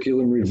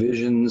curriculum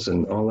revisions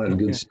and all that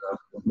good stuff.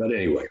 But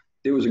anyway,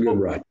 it was a good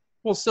ride.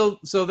 Well, so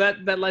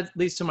that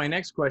leads to my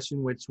next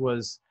question, which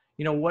was,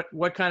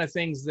 what kind of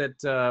things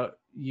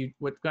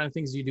what kind of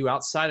things do you do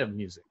outside of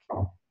music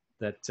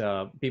that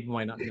people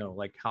might not know,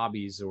 like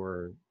hobbies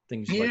or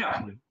things like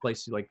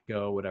places you like to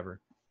go, whatever?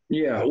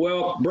 Yeah,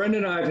 well, Brenda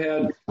and I have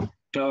had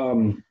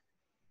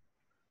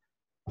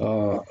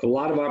a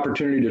lot of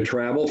opportunity to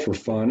travel for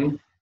fun.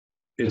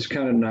 It's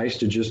kind of nice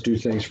to just do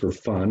things for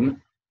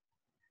fun.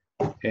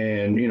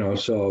 And,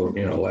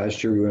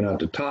 last year we went out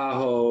to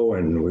Tahoe,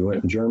 and we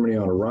went to Germany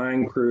on a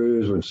Rhine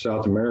cruise, went to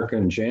South America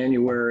in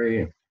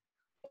January.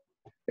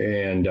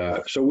 And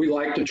so we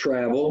like to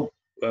travel.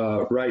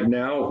 Right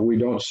now, we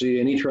don't see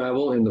any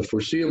travel in the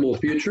foreseeable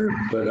future,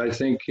 but I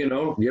think, give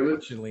it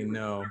Actually,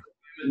 no.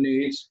 It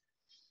needs.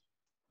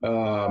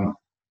 I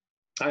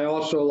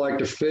also like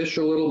to fish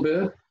a little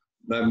bit.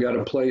 I've got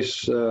a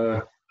place,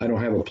 I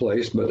don't have a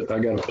place, but I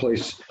got a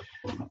place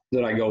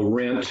that I go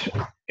rent,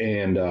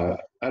 and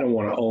I don't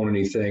want to own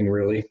anything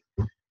really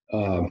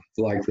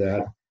like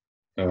that.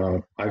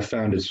 I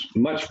found it's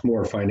much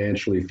more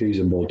financially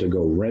feasible to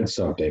go rent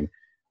something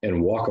and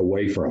walk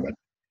away from it,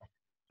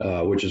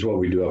 which is what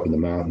we do up in the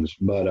mountains.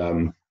 But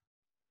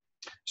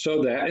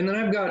so that, and then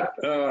I've got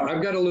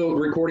a little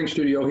recording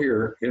studio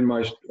here in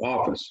my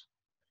office,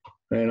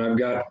 and I've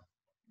got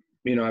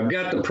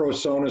the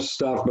ProSonus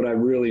stuff, but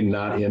I'm really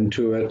not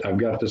into it. I've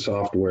got the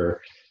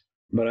software,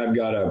 but I've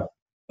got a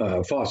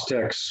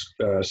Fostex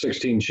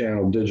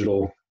 16-channel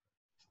digital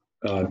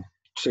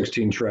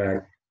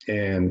 16-track,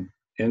 and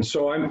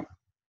so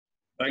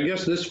I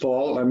guess this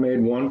fall I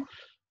made one.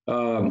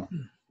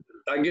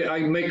 I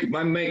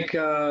make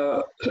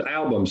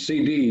albums,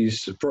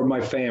 CDs for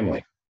my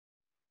family,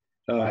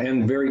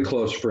 and very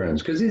close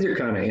friends, because these are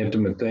kind of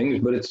intimate things,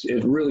 but it's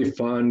really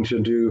fun to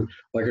do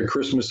like a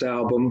Christmas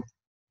album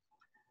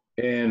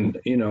and,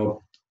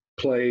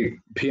 play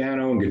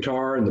piano and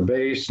guitar and the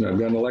bass. And I've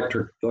got an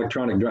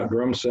electronic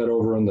drum set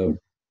over in the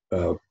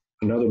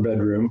another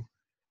bedroom.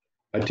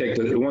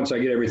 Once I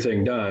get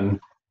everything done,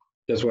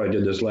 that's what I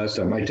did this last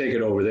time. I take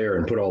it over there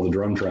and put all the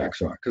drum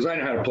tracks on, because I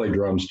know how to play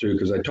drums too,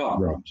 because I taught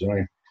drums,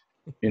 and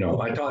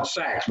I taught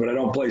sax, but I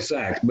don't play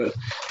sax. But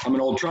I'm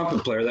an old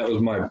trumpet player. That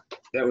was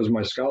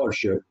my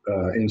scholarship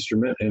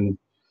instrument, and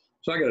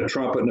so I got a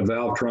trumpet and a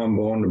valve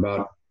trombone,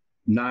 about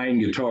 9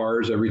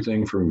 guitars,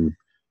 everything from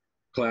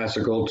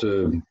classical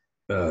to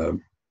I've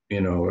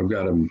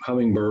got a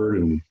hummingbird,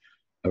 and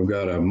I've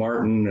got a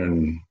Martin,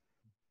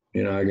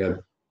 and I got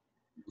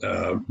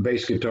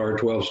bass guitar,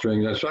 12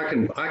 string. So I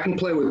can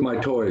play with my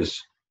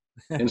toys.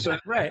 And so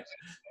right.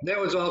 That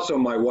was also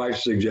my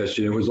wife's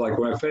suggestion. It was like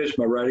when I finished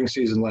my writing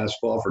season last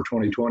fall for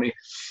 2020,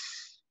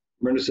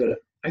 Brenda said,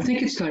 I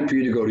think it's time for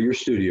you to go to your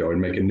studio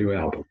and make a new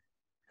album.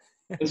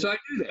 And so I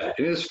do that,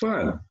 and it's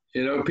fun.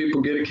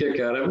 People get a kick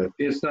out of it.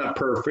 It's not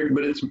perfect,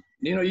 but it's,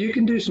 you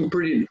can do some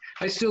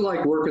I still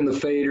like working the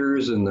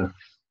faders and the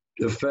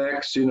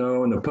effects, and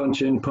the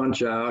punch in,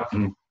 punch out.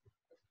 And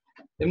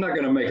I'm not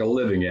going to make a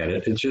living at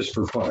it. It's just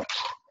for fun.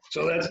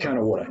 So that's kind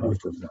of what I do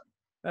for fun.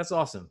 That's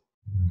awesome.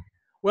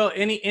 Well,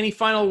 any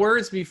final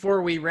words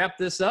before we wrap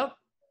this up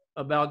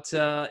about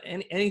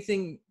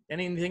anything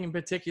in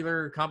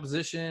particular,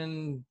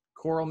 composition,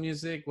 choral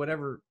music,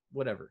 whatever?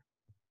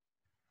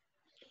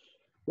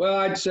 Well,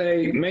 I'd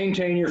say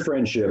maintain your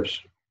friendships.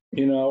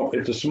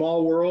 It's a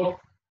small world,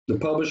 the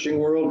publishing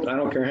world. I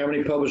don't care how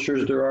many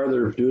publishers there are that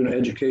are doing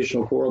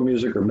educational choral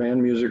music or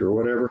band music or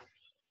whatever.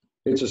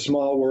 It's a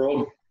small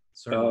world.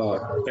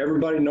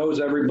 Everybody knows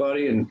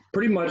everybody and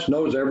pretty much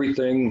knows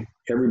everything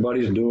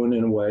everybody's doing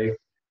in a way.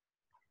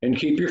 And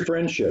keep your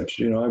friendships.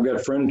 I've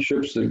got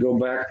friendships that go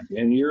back,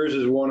 and yours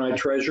is one I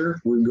treasure.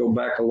 We go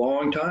back a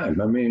long time.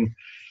 I mean,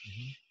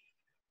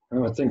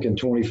 I'm thinking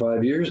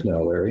 25 years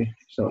now, Larry,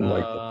 something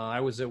like that. I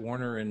was at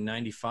Warner in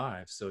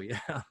 95, so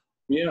yeah.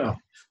 Yeah.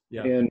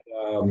 And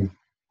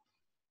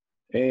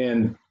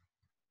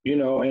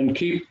and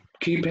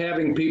keep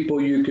having people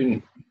you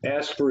can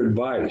ask for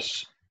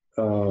advice.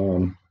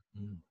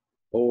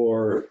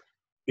 Or,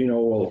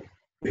 well,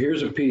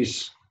 here's a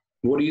piece.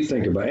 What do you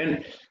think about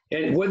it?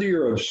 And whether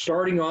you're a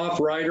starting off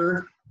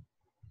writer,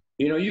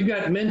 you've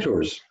got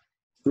mentors.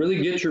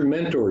 Really get your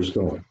mentors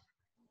going.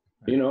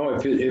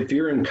 If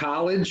you're in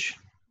college,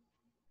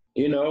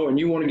 and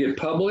you want to get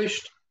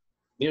published,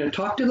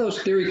 talk to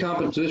those theory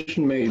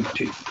composition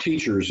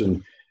teachers,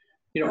 and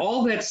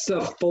all that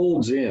stuff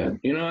folds in.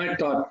 I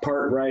taught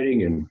part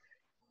writing and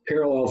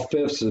parallel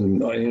fifths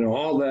and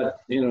all that,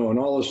 and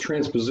all those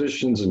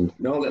transpositions and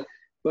all that,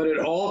 but it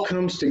all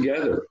comes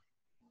together.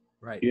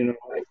 Right.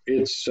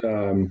 It's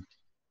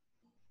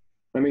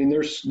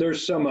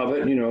there's some of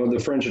it, the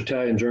French,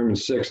 Italian, German,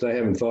 sixth. I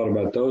haven't thought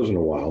about those in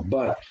a while,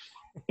 but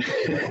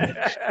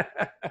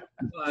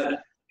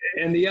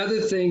and the other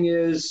thing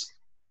is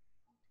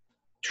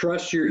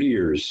trust your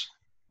ears.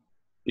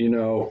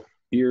 Your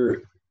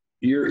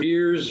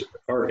ears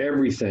are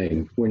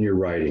everything when you're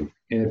writing.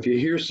 And if you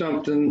hear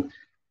something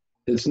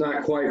that's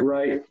not quite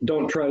right,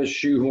 don't try to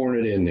shoehorn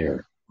it in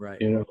there. Right.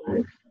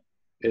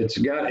 It's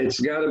got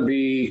to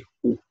be.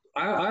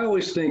 I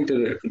always think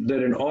that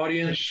an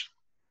audience,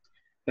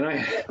 and I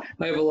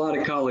have a lot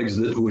of colleagues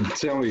that would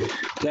tell me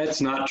that's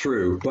not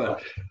true,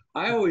 but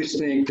I always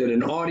think that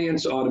an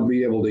audience ought to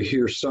be able to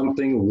hear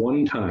something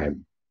one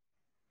time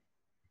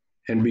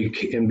and be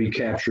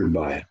captured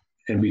by it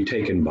and be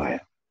taken by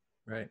it.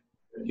 Right.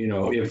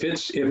 If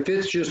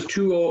it's just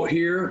too old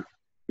here,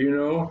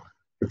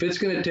 if it's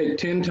going to take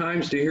 10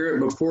 times to hear it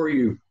before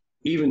you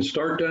even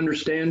start to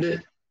understand it,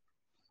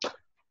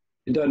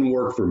 it doesn't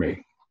work for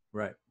me.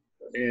 Right.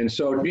 And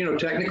so,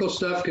 technical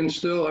stuff can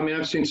still, I've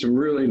heard some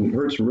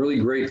really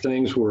great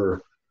things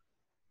were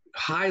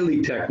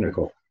highly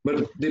technical,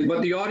 but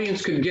the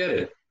audience could get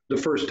it the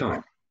first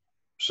time.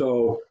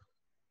 So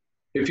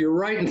if you're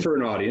writing for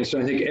an audience,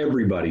 and I think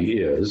everybody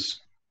is,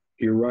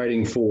 you're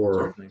writing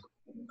for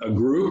a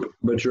group,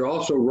 but you're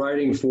also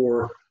writing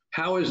for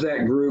how is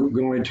that group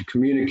going to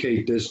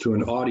communicate this to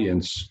an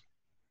audience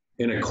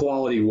in a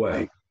quality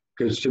way?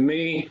 Because to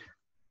me,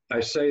 I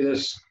say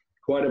this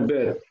quite a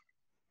bit,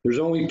 there's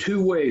only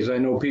 2 ways I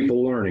know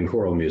people learn in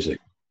choral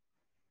music: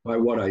 by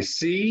what I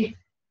see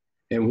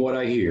and what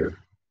I hear.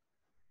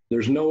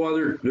 There's no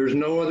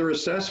other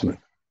assessment.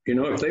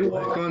 If they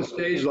walk on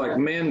stage like,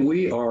 man,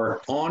 we are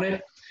on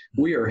it,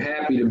 we are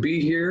happy to be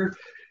here,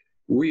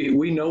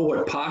 we know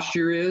what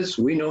posture is,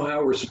 we know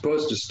how we're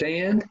supposed to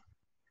stand.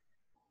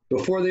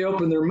 Before they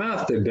open their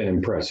mouth, they've been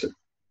impressive.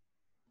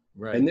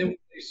 Right. And then when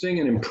they sing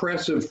an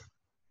impressive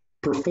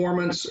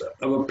performance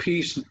of a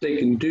piece that they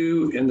can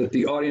do and that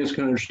the audience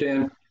can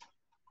understand,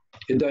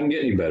 it doesn't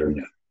get any better than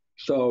that.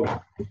 So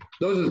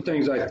those are the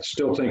things I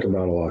still think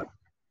about a lot.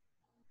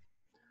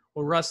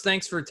 Well, Russ,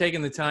 thanks for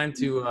taking the time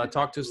to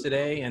talk to us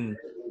today. And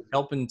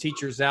helping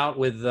teachers out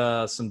with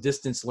some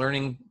distance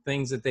learning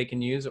things that they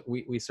can use.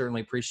 We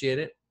certainly appreciate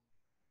it.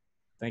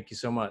 Thank you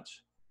so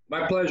much.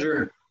 My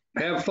pleasure.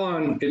 Have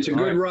fun. It's a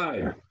good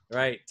ride. All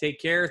right. Take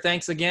care.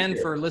 Thanks again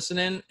for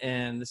listening.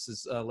 And this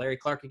is Larry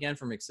Clark again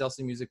from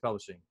Excelsior Music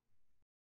Publishing.